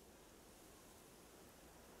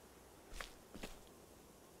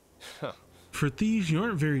 For thieves, you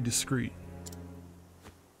aren't very discreet.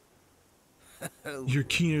 You're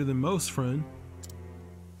keener than most, friend.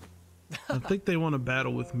 I think they want to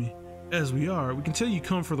battle with me. As we are, we can tell you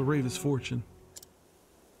come for the Raven's fortune.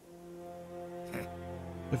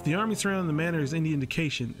 If the army surrounding the manor is any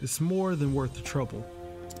indication, it's more than worth the trouble.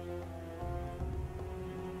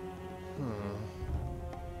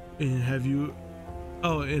 And have you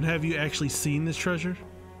actually seen this treasure?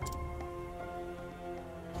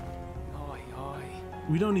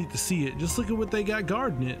 We don't need to see it. Just look at what they got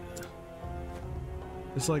guarding it.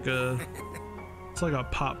 It's like a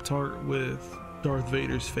Pop-Tart with Darth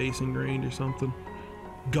Vader's face engraved or something.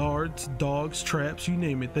 Guards, dogs, traps, you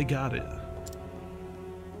name it, they got it.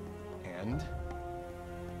 And?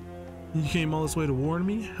 You came all this way to warn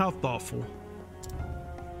me? How thoughtful.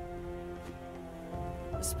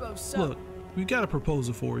 I suppose so. Look, we got a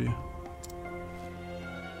proposal for you.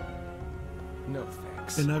 No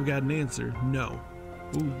thanks. And I've got an answer. No.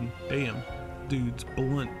 Ooh, damn. Dude's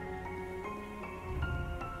blunt.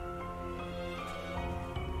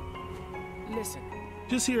 Listen.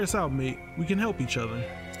 Just hear us out, mate. We can help each other.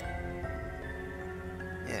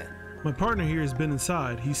 Yeah. My partner here has been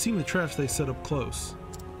inside. He's seen the traps they set up close.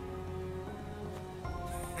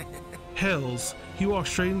 Hells, he walked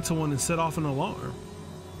straight into one and set off an alarm.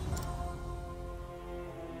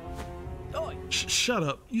 Shut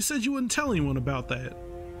up. You said you wouldn't tell anyone about that.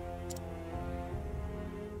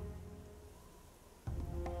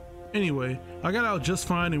 Anyway, I got out just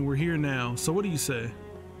fine and we're here now, so what do you say?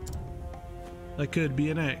 That could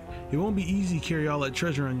be an act. It won't be easy to carry all that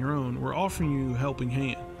treasure on your own. We're offering you a helping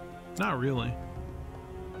hand. Not really.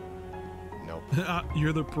 Nope.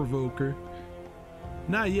 You're the provoker.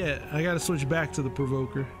 Not yet. I gotta switch back to the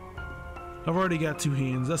provoker. I've already got 2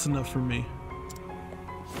 hands. That's enough for me.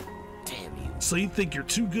 Damn you. So you think you're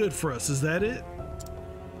too good for us, is that it?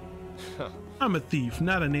 I'm a thief,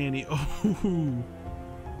 not a nanny. Oh,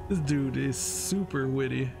 this dude is super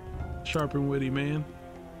witty. Sharp and witty, man.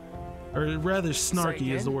 Or rather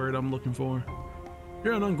snarky is the word I'm looking for.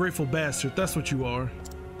 You're an ungrateful bastard, that's what you are.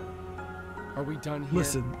 Are we done here?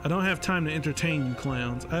 Listen, I don't have time to entertain you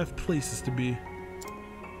clowns. I have places to be.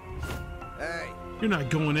 Hey. You're not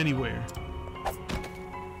going anywhere.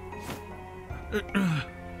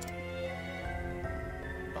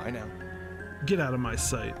 Bye now. Get out of my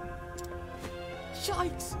sight.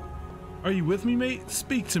 Yikes! Are you with me, mate?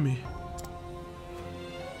 Speak to me.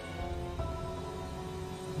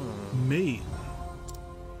 Mate.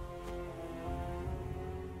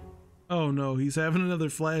 Oh no, he's having another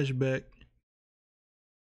flashback.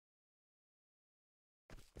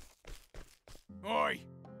 Oi!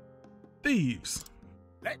 Thieves.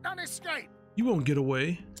 Let none escape! You won't get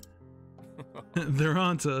away. They're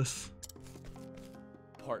onto us.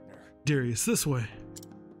 Partner. Darius, this way.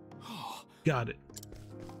 Got it.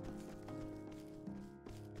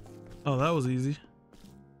 Oh, that was easy.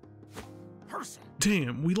 Person!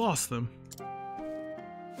 Damn, we lost them.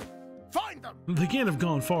 Find them! They can't have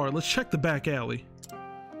gone far. Let's check the back alley.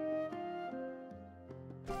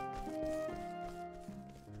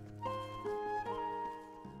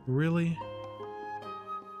 Really?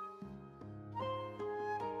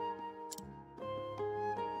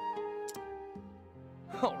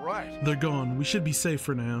 All right. They're gone. We should be safe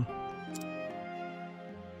for now.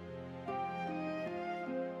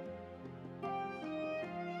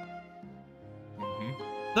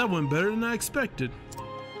 That went better than I expected.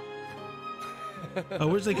 I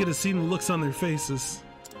wish they could have seen the looks on their faces.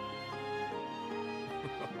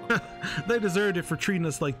 They deserved it for treating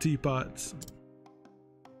us like teapots.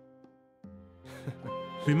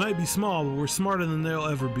 We might be small, but we're smarter than they'll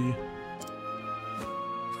ever be.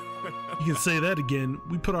 You can say that again.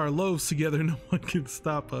 We put our loaves together, no one can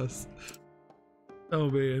stop us. Oh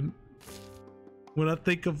man. When I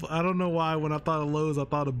think of, I don't know why, when I thought of loaves, I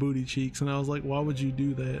thought of booty cheeks, and I was like, why would you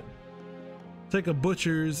do that? Take a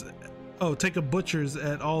butcher's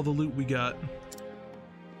at all the loot we got.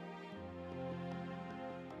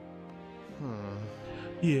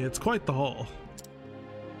 Yeah, it's quite the haul.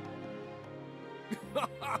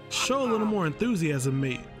 Show a little more enthusiasm,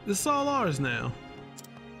 mate. This is all ours now.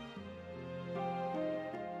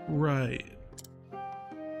 Right.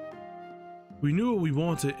 We knew what we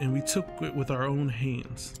wanted and we took it with our own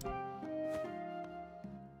hands.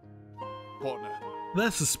 Partner.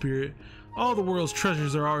 That's the spirit. All the world's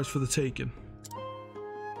treasures are ours for the taking.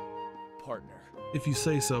 Partner. If you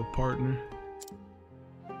say so, partner.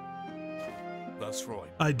 That's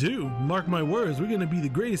right. I do. Mark my words, we're gonna be the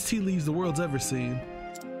greatest tea leaves the world's ever seen.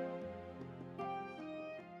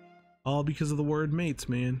 All because of the word mates,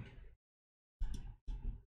 man.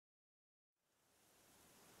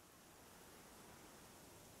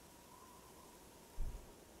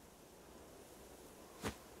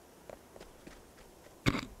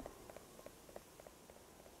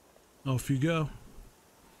 Off you go.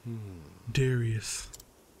 Darius.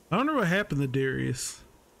 I don't know what happened to Darius.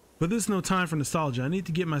 But this is no time for nostalgia. I need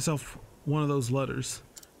to get myself one of those letters.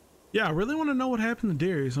 Yeah, I really want to know what happened to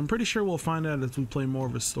Darius. I'm pretty sure we'll find out as we play more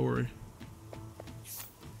of his story.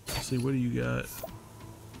 Let's see, what do you got?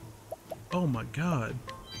 Oh my god.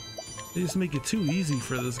 They just make it too easy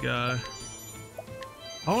for this guy.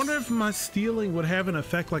 I wonder if my stealing would have an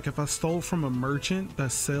effect, like if I stole from a merchant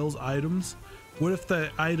that sells items. What if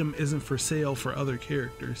that item isn't for sale for other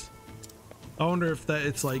characters? I wonder if that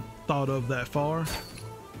it's like thought of that far.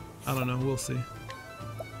 I don't know, we'll see.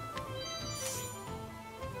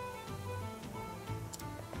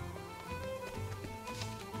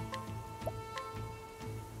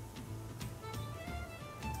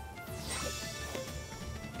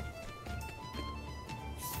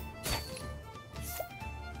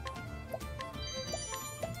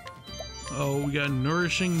 Oh, we got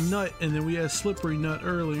nourishing nut, and then we had slippery nut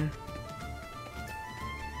earlier.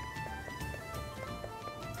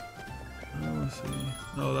 Oh, let's see.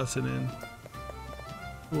 Oh, that's an inn.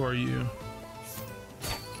 Who are you?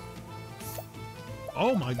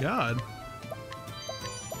 Oh my god.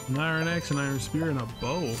 An iron axe, an iron spear, and a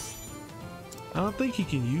bow. I don't think he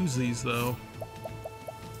can use these though.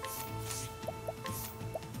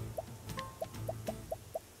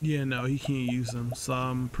 Yeah, no, he can't use them, so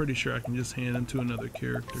I'm pretty sure I can just hand them to another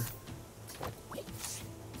character.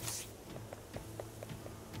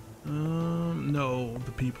 No,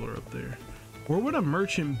 the people are up there. Where would a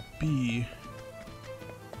merchant be?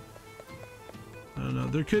 I don't know,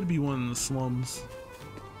 there could be one in the slums.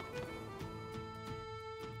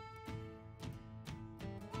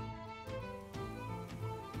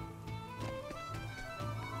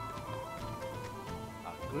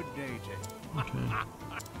 A good day, Jake. Okay.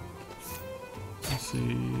 Let's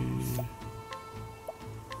see.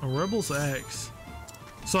 A rebel's axe.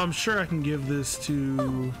 So I'm sure I can give this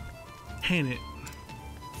to H'annit.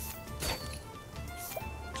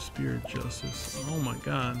 Spear of Justice. Oh my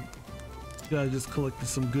god. This guy just collected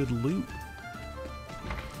some good loot.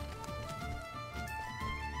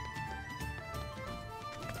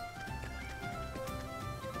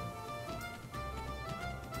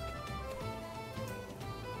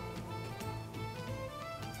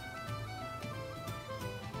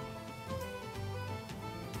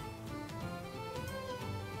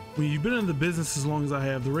 Well, you've been in the business as long as I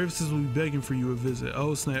have. The Ravises will be begging for you a visit.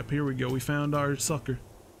 Oh snap, here we go. We found our sucker.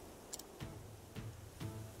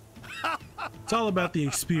 It's all about the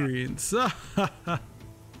experience. Time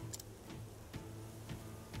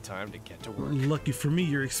to get to work. Lucky for me,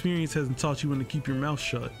 your experience hasn't taught you when to keep your mouth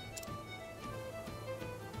shut.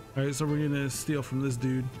 Alright, so we're gonna steal from this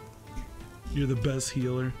dude. You're the best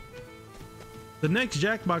healer. The next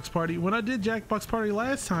Jackbox party, when I did Jackbox party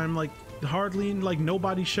last time, like hardly, like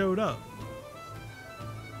nobody showed up.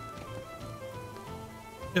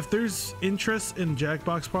 If there's interest in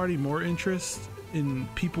Jackbox party, more interest in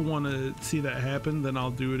people want to see that happen, then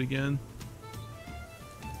I'll do it again.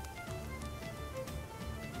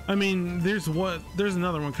 I mean, there's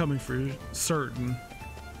another one coming for certain.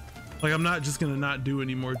 Like, I'm not just gonna not do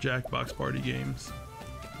any more Jackbox party games,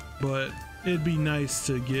 but it'd be nice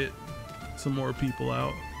to get some more people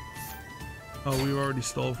out. Oh, we already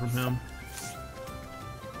stole from him.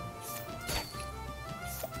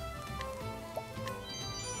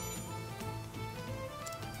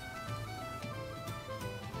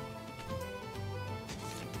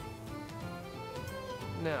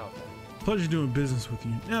 Now then. Pleasure doing business with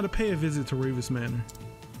you. Now to pay a visit to Ravis Manor.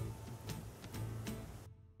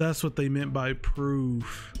 That's what they meant by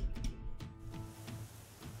proof.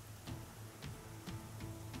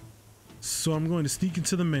 So I'm going to sneak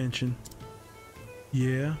into the mansion.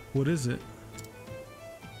 Yeah, what is it?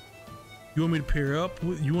 You want me to pair up?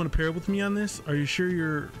 You want to pair up with me on this? Are you sure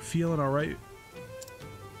you're feeling all right?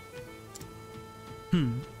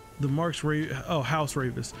 The Marks House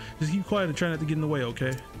Ravis. Just keep quiet and try not to get in the way,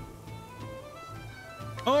 okay?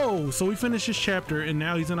 Oh, so we finished this chapter and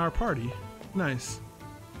now he's in our party. Nice.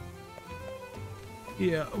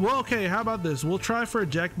 Yeah, well, okay, how about this? We'll try for a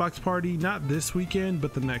Jackbox party, not this weekend,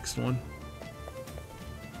 but the next one.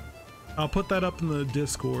 I'll put that up in the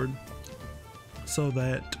Discord so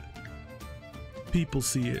that people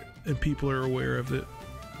see it and people are aware of it.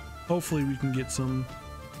 Hopefully we can get some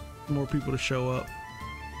more people to show up.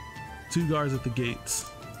 2 guards at the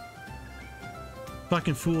gates. If I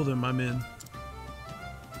can fool them, I'm in.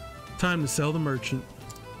 Time to sell the merchant.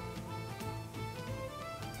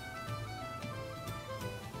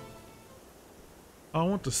 I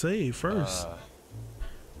want to save first.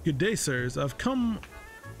 Good day, sirs. I've come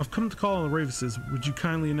to call on the Ravises. Would you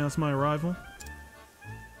kindly announce my arrival?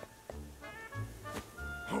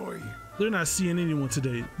 Hoy. They're not seeing anyone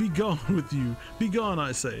today. Be gone with you. Be gone,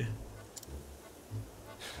 I say.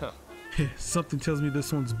 Something tells me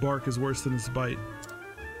this one's bark is worse than its bite.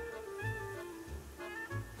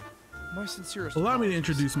 My sincerest Allow me to apologies.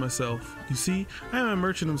 introduce myself. You see, I am a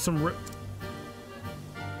merchant of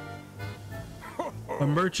a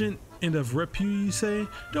merchant and of repute, you say?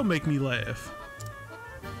 Don't make me laugh.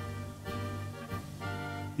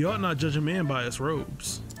 You ought not judge a man by his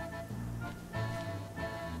robes.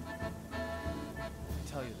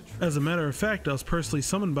 Tell you the truth. As a matter of fact, I was personally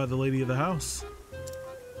summoned by the lady of the house.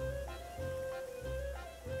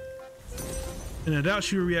 And I doubt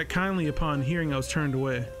she would react kindly upon hearing I was turned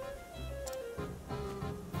away.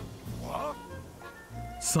 What?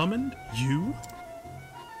 Summoned? You?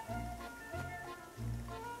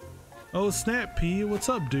 Oh snap, P, what's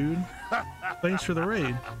up, dude? Thanks for the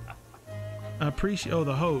raid. I appreciate— oh,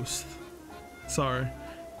 the host. Sorry.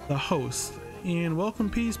 The host. And welcome,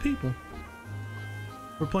 P's people.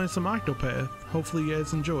 We're playing some Octopath. Hopefully you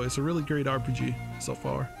guys enjoy. It's a really great RPG so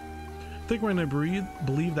far. I think we're gonna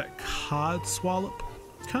believe that cod swallop.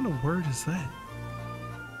 What kind of word is that?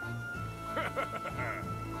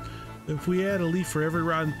 If we had a leaf for every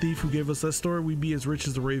rotten thief who gave us that story, we'd be as rich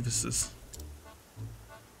as the Ravises.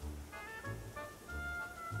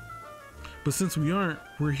 But since we aren't,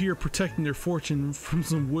 we're here protecting their fortune from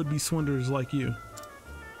some would-be swindlers like you.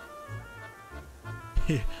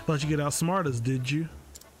 Thought you could outsmart us, did you?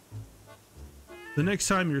 The next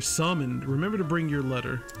time you're summoned, remember to bring your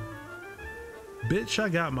letter. Bitch, I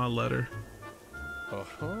got my letter.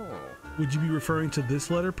 Oh. Would you be referring to this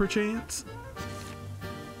letter, perchance?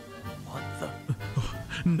 What the?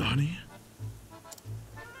 Nani?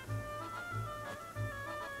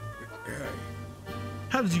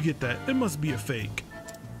 How did you get that? It must be a fake.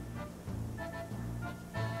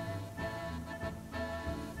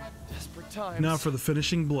 Desperate times. Now for the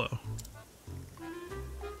finishing blow.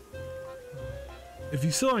 If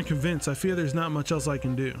you still aren't convinced, I fear there's not much else I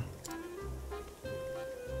can do.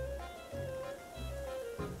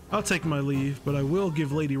 I'll take my leave, but I will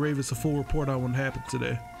give Lady Ravis a full report on what happened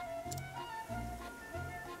today.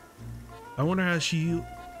 I wonder how she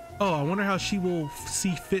will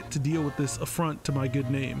see fit to deal with this affront to my good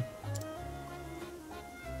name.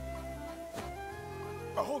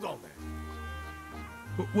 Hold on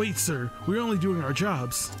there. Wait, sir, we're only doing our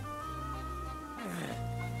jobs.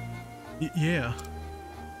 Yeah.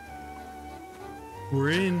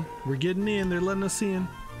 We're getting in, they're letting us in.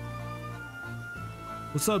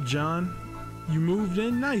 What's up, John? You moved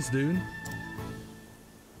in? Nice, dude.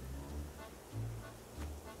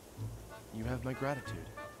 You have my gratitude.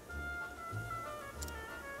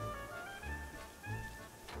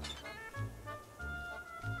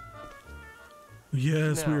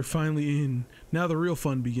 Yes, we Now. are finally in. Now the real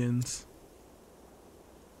fun begins.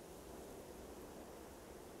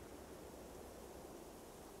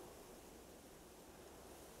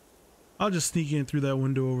 I'll just sneak in through that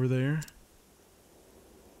window over there.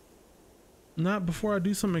 Not before I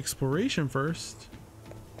do some exploration first.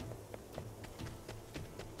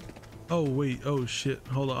 Oh wait, oh shit,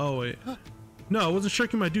 hold on, oh wait. No, I wasn't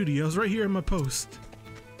shirking my duty, I was right here in my post.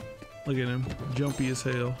 Look at him, jumpy as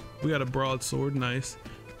hell. We got a broadsword, nice.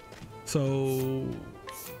 So...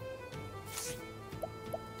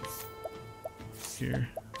 here,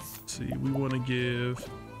 let's see, we want to give...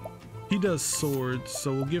 he does swords,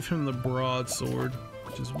 so we'll give him the broadsword,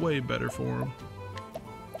 which is way better for him.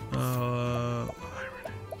 Iron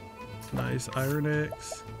Axe. Nice, Iron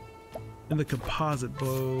Axe. And the composite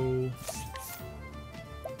bow.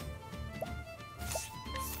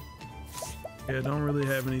 Yeah, I don't really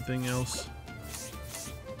have anything else.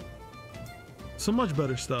 So much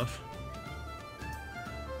better stuff.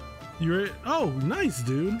 You ready? Oh, nice,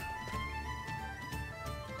 dude.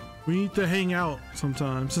 We need to hang out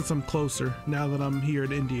sometime since I'm closer now that I'm here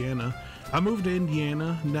in Indiana. I moved to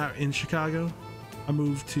Indiana, not in Chicago. I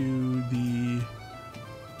moved to the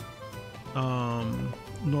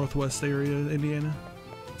northwest area of Indiana.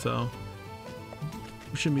 So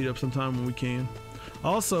we should meet up sometime when we can.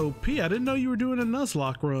 Also, P, I didn't know you were doing a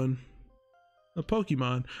Nuzlocke run. A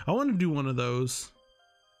Pokemon. I want to do one of those.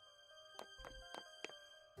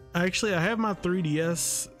 Actually, I have my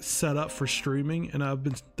 3DS set up for streaming, and I've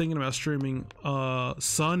been thinking about streaming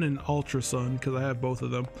Sun and Ultra Sun because I have both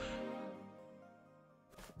of them.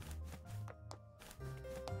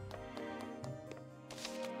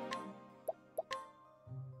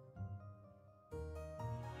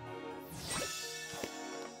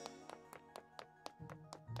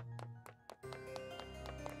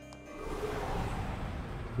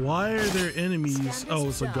 Why are there enemies? Stand Oh,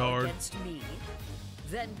 it's a as thou guard. against me,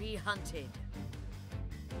 then be hunted.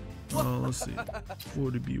 Oh, let's see. What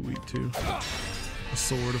would he be weak to? A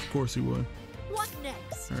sword, of course he would. What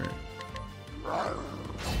next? All right.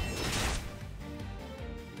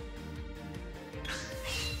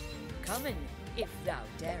 Come in, if thou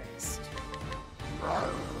darest.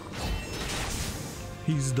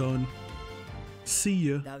 He's done. See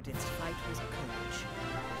ya. Thou didst fight with courage.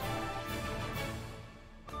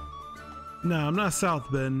 Nah, I'm not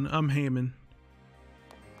South Bend. I'm Hammond.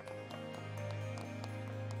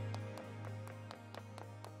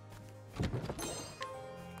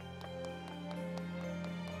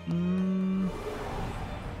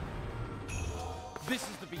 This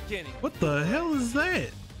is the beginning. What the hell is that?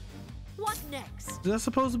 What next? Is that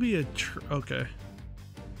supposed to be a okay.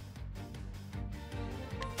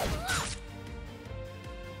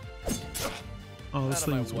 Oh, this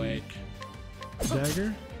thing's weak.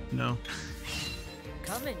 Dagger? No.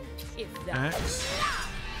 Come in, if thou Axe?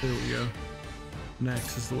 There we go. An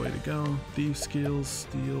axe is the way to go. Thief skills,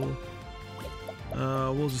 steel.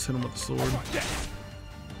 We'll just hit him with the sword.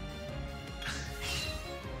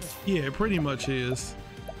 Yeah, it pretty much is.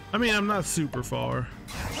 I mean, I'm not super far.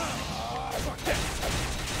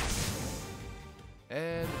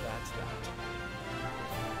 And that's that.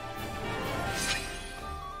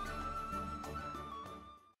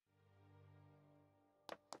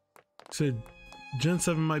 Said Gen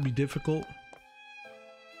 7 might be difficult.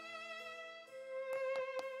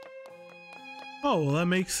 Oh, well, that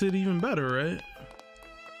makes it even better, right?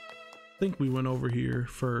 I think we went over here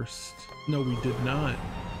first. No, we did not.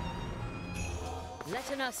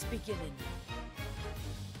 let us begin.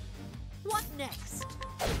 What next?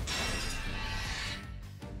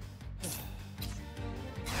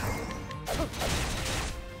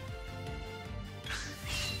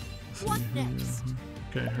 What next?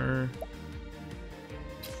 Okay, her.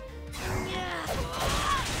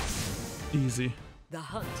 Easy. The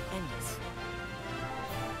hunt ends.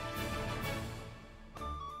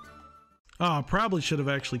 Oh, I probably should have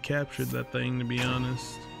actually captured that thing, to be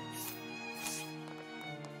honest.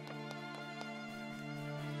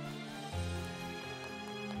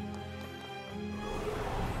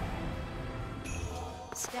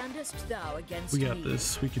 Standest thou against We got me?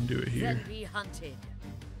 this. We can do it here. Then be hunted.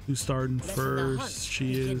 Who's starting Let the first? hunt She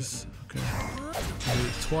begin. is. Okay. Do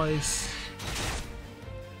it twice.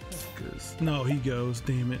 'Cause- no, he goes.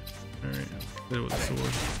 Damn it. Alright. Hit it with a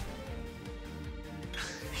sword.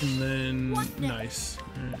 And then. What next? Nice.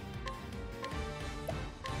 Alright.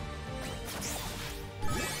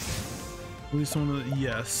 Release one of the.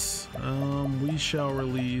 Yes. We shall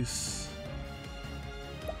release.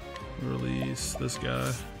 Release this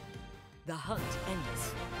guy. The hunt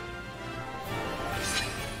ends.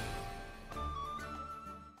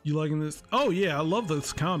 You liking this? Oh yeah, I love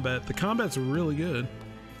this combat. The combat's really good.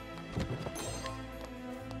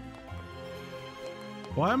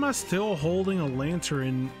 Why am I still holding a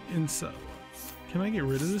lantern inside? Can I get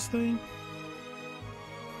rid of this thing?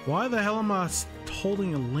 Why the hell am I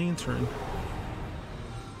holding a lantern?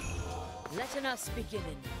 Let us begin.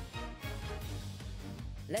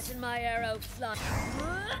 Let my arrow fly.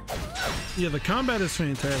 Yeah, the combat is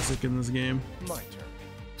fantastic in this game. My turn.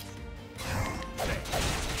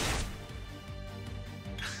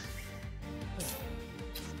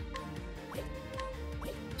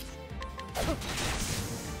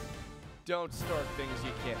 Don't start things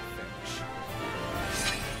you can't finish.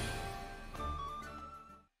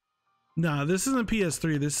 Nah, this isn't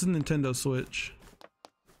PS3. This is Nintendo Switch.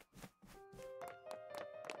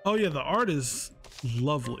 Oh yeah, the art is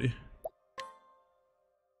lovely.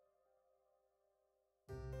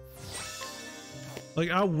 Like,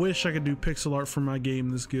 I wish I could do pixel art for my game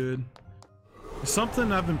this good. It's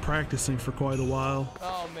something I've been practicing for quite a while.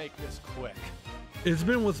 I'll make this quick. It's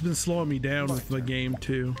been what's been slowing me down with the game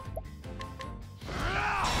too.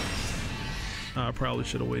 I probably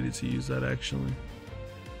should have waited to use that actually.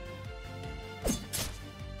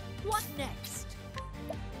 What next?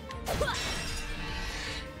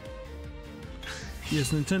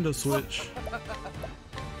 Yes, Nintendo Switch.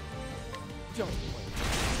 Don't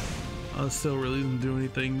Still really doesn't do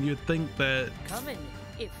anything. You'd think that. Come in,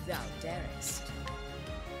 if thou darest.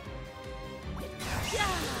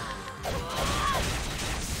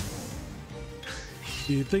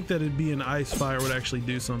 You'd think that it'd be an ice fire would actually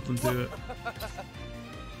do something to it.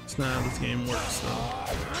 It's not how this game works though.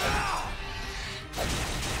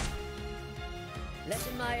 Let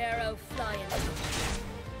my arrow fly into.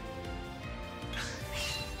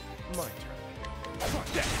 My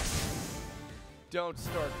turn. Don't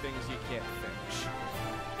start things you can't finish.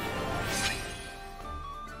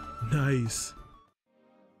 Nice.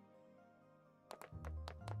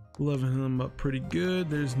 Leveling him up pretty good.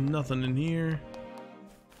 There's nothing in here.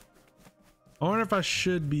 I wonder if I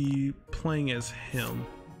should be playing as him.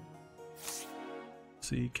 Let's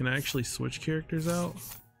see, can I actually switch characters out?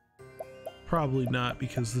 Probably not,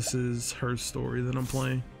 because this is her story that I'm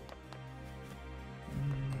playing.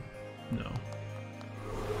 No.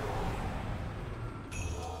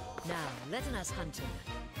 Now, let us hunt him.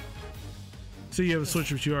 So you have a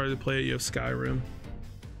switch if you already play it. You have Skyrim.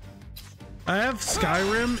 I have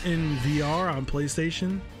Skyrim in VR on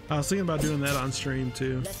PlayStation. I was thinking about doing that on stream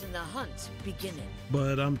too. Letting the hunt begin.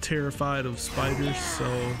 But I'm terrified of spiders,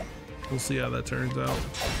 so we'll see how that turns out.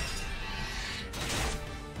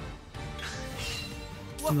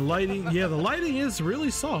 And the lighting, yeah, the lighting is really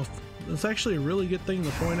soft. It's actually a really good thing to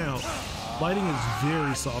point out. Lighting is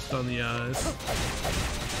very soft on the eyes.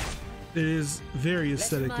 It is very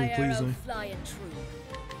aesthetically pleasing.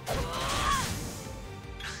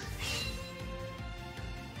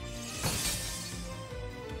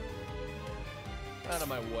 Out of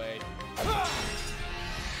my way.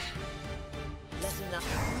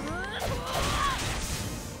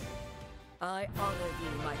 I honor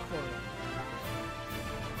thee, my quarry.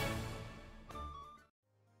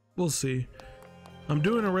 We'll see. I'm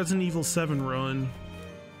doing a Resident Evil 7 run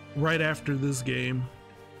right after this game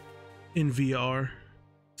in VR.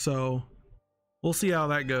 So we'll see how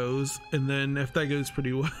that goes. And then if that goes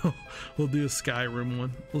pretty well, we'll do a Skyrim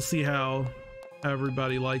one. We'll see how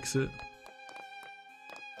everybody likes it.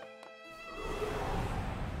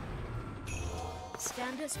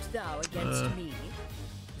 Standest thou against me,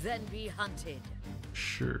 then be hunted.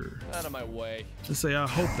 Sure. Out of my way. Let's say I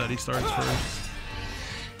hope that he starts first.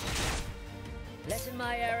 Letting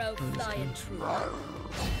my arrow fly in true.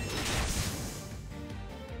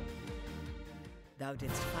 Thou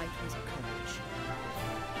didst fight with courage.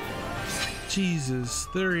 Jesus,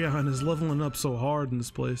 Therion is leveling up so hard in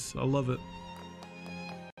this place. I love it.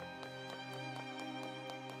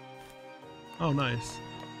 Oh, nice.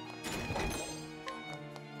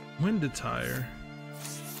 Wind attire.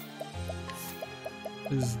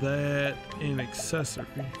 Is that an accessory?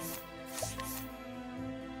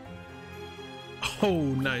 Oh,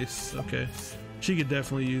 nice. Okay. She could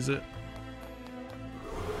definitely use it.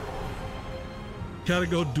 Gotta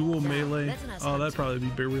go dual melee. Oh, that'd probably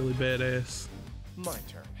be really badass. My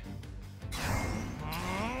turn.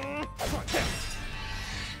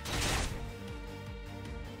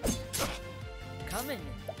 Come in,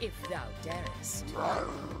 if thou darest.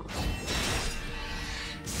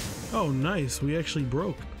 Oh, nice. We actually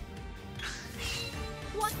broke.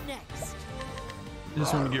 What next? I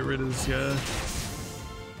just want to get rid of this guy.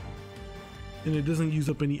 And it doesn't use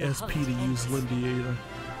up any SP to use Lindy either.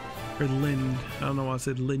 Or Lind. I don't know why I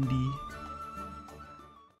said Lindy.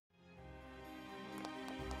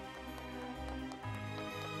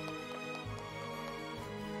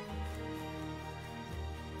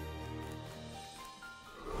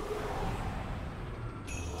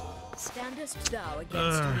 Standest thou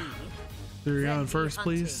against me? Therion first,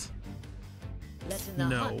 please. Letting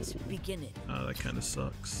the hunt begin it. Oh, that kind of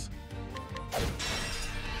sucks.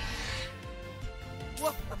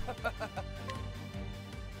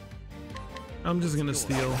 I'm just gonna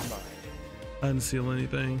steal. I didn't steal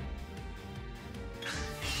anything.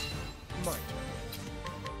 My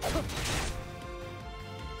turn.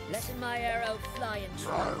 Letting my arrow fly in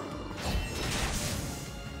true.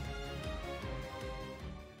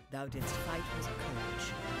 Thou didst fight with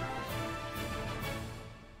courage.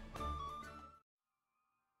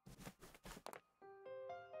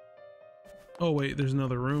 Oh wait, there's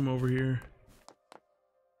another room over here.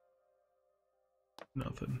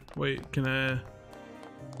 Nothing. Wait, can I?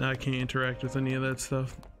 No, I can't interact with any of that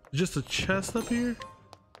stuff. Just a chest up here?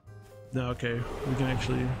 No, okay. We can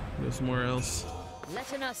actually go somewhere else.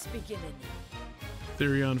 Letting us begin.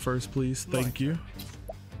 Therion first, please. Thank you.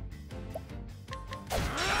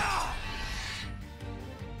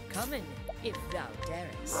 Come in, if thou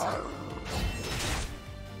darest.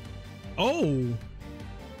 Oh!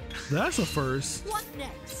 That's a first. What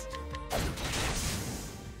next?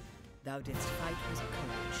 Thou didst fight with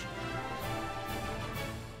courage.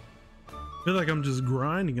 I feel like I'm just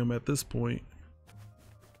grinding them at this point.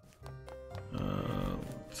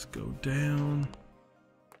 Let's go down.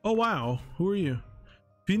 Oh wow, who are you?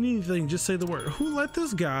 If you need anything, just say the word. Who let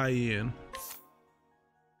this guy in?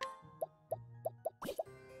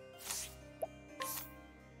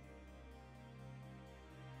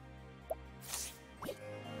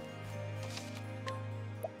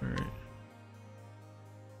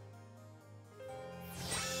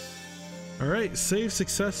 Alright, save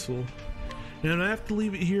successful. And I have to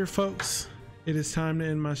leave it here, folks. It is time to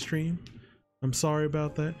end my stream. I'm sorry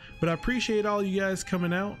about that, but I appreciate all you guys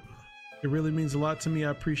coming out. It really means a lot to me.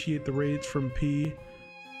 I appreciate the raids from P.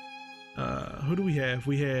 Who do we have?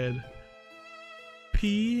 We had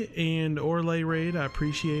P and Orlay raid. I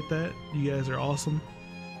appreciate that. You guys are awesome.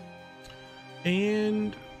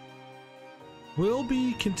 And we'll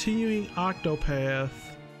be continuing Octopath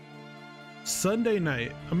Sunday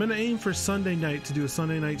night. I'm gonna aim for Sunday night to do a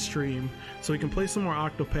Sunday night stream so we can play some more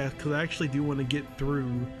Octopath, because I actually do want to get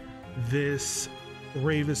through this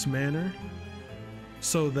Ravis Manor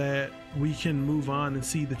so that we can move on and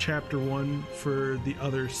see the chapter 1 for the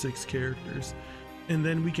other 6 characters, and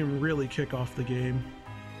then we can really kick off the game.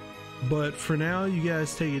 But for now, you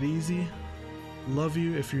guys take it easy. Love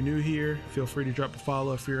you. If you're new here, feel free to drop a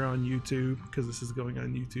follow if you're on YouTube, because this is going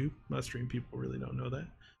on YouTube. My stream people really don't know that.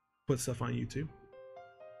 Put stuff on YouTube.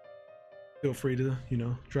 Feel free to, you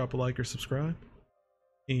know, drop a like or subscribe.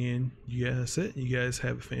 And yeah, that's it. You guys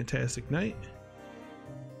have a fantastic night.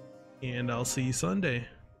 And I'll see you Sunday.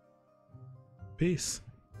 Peace.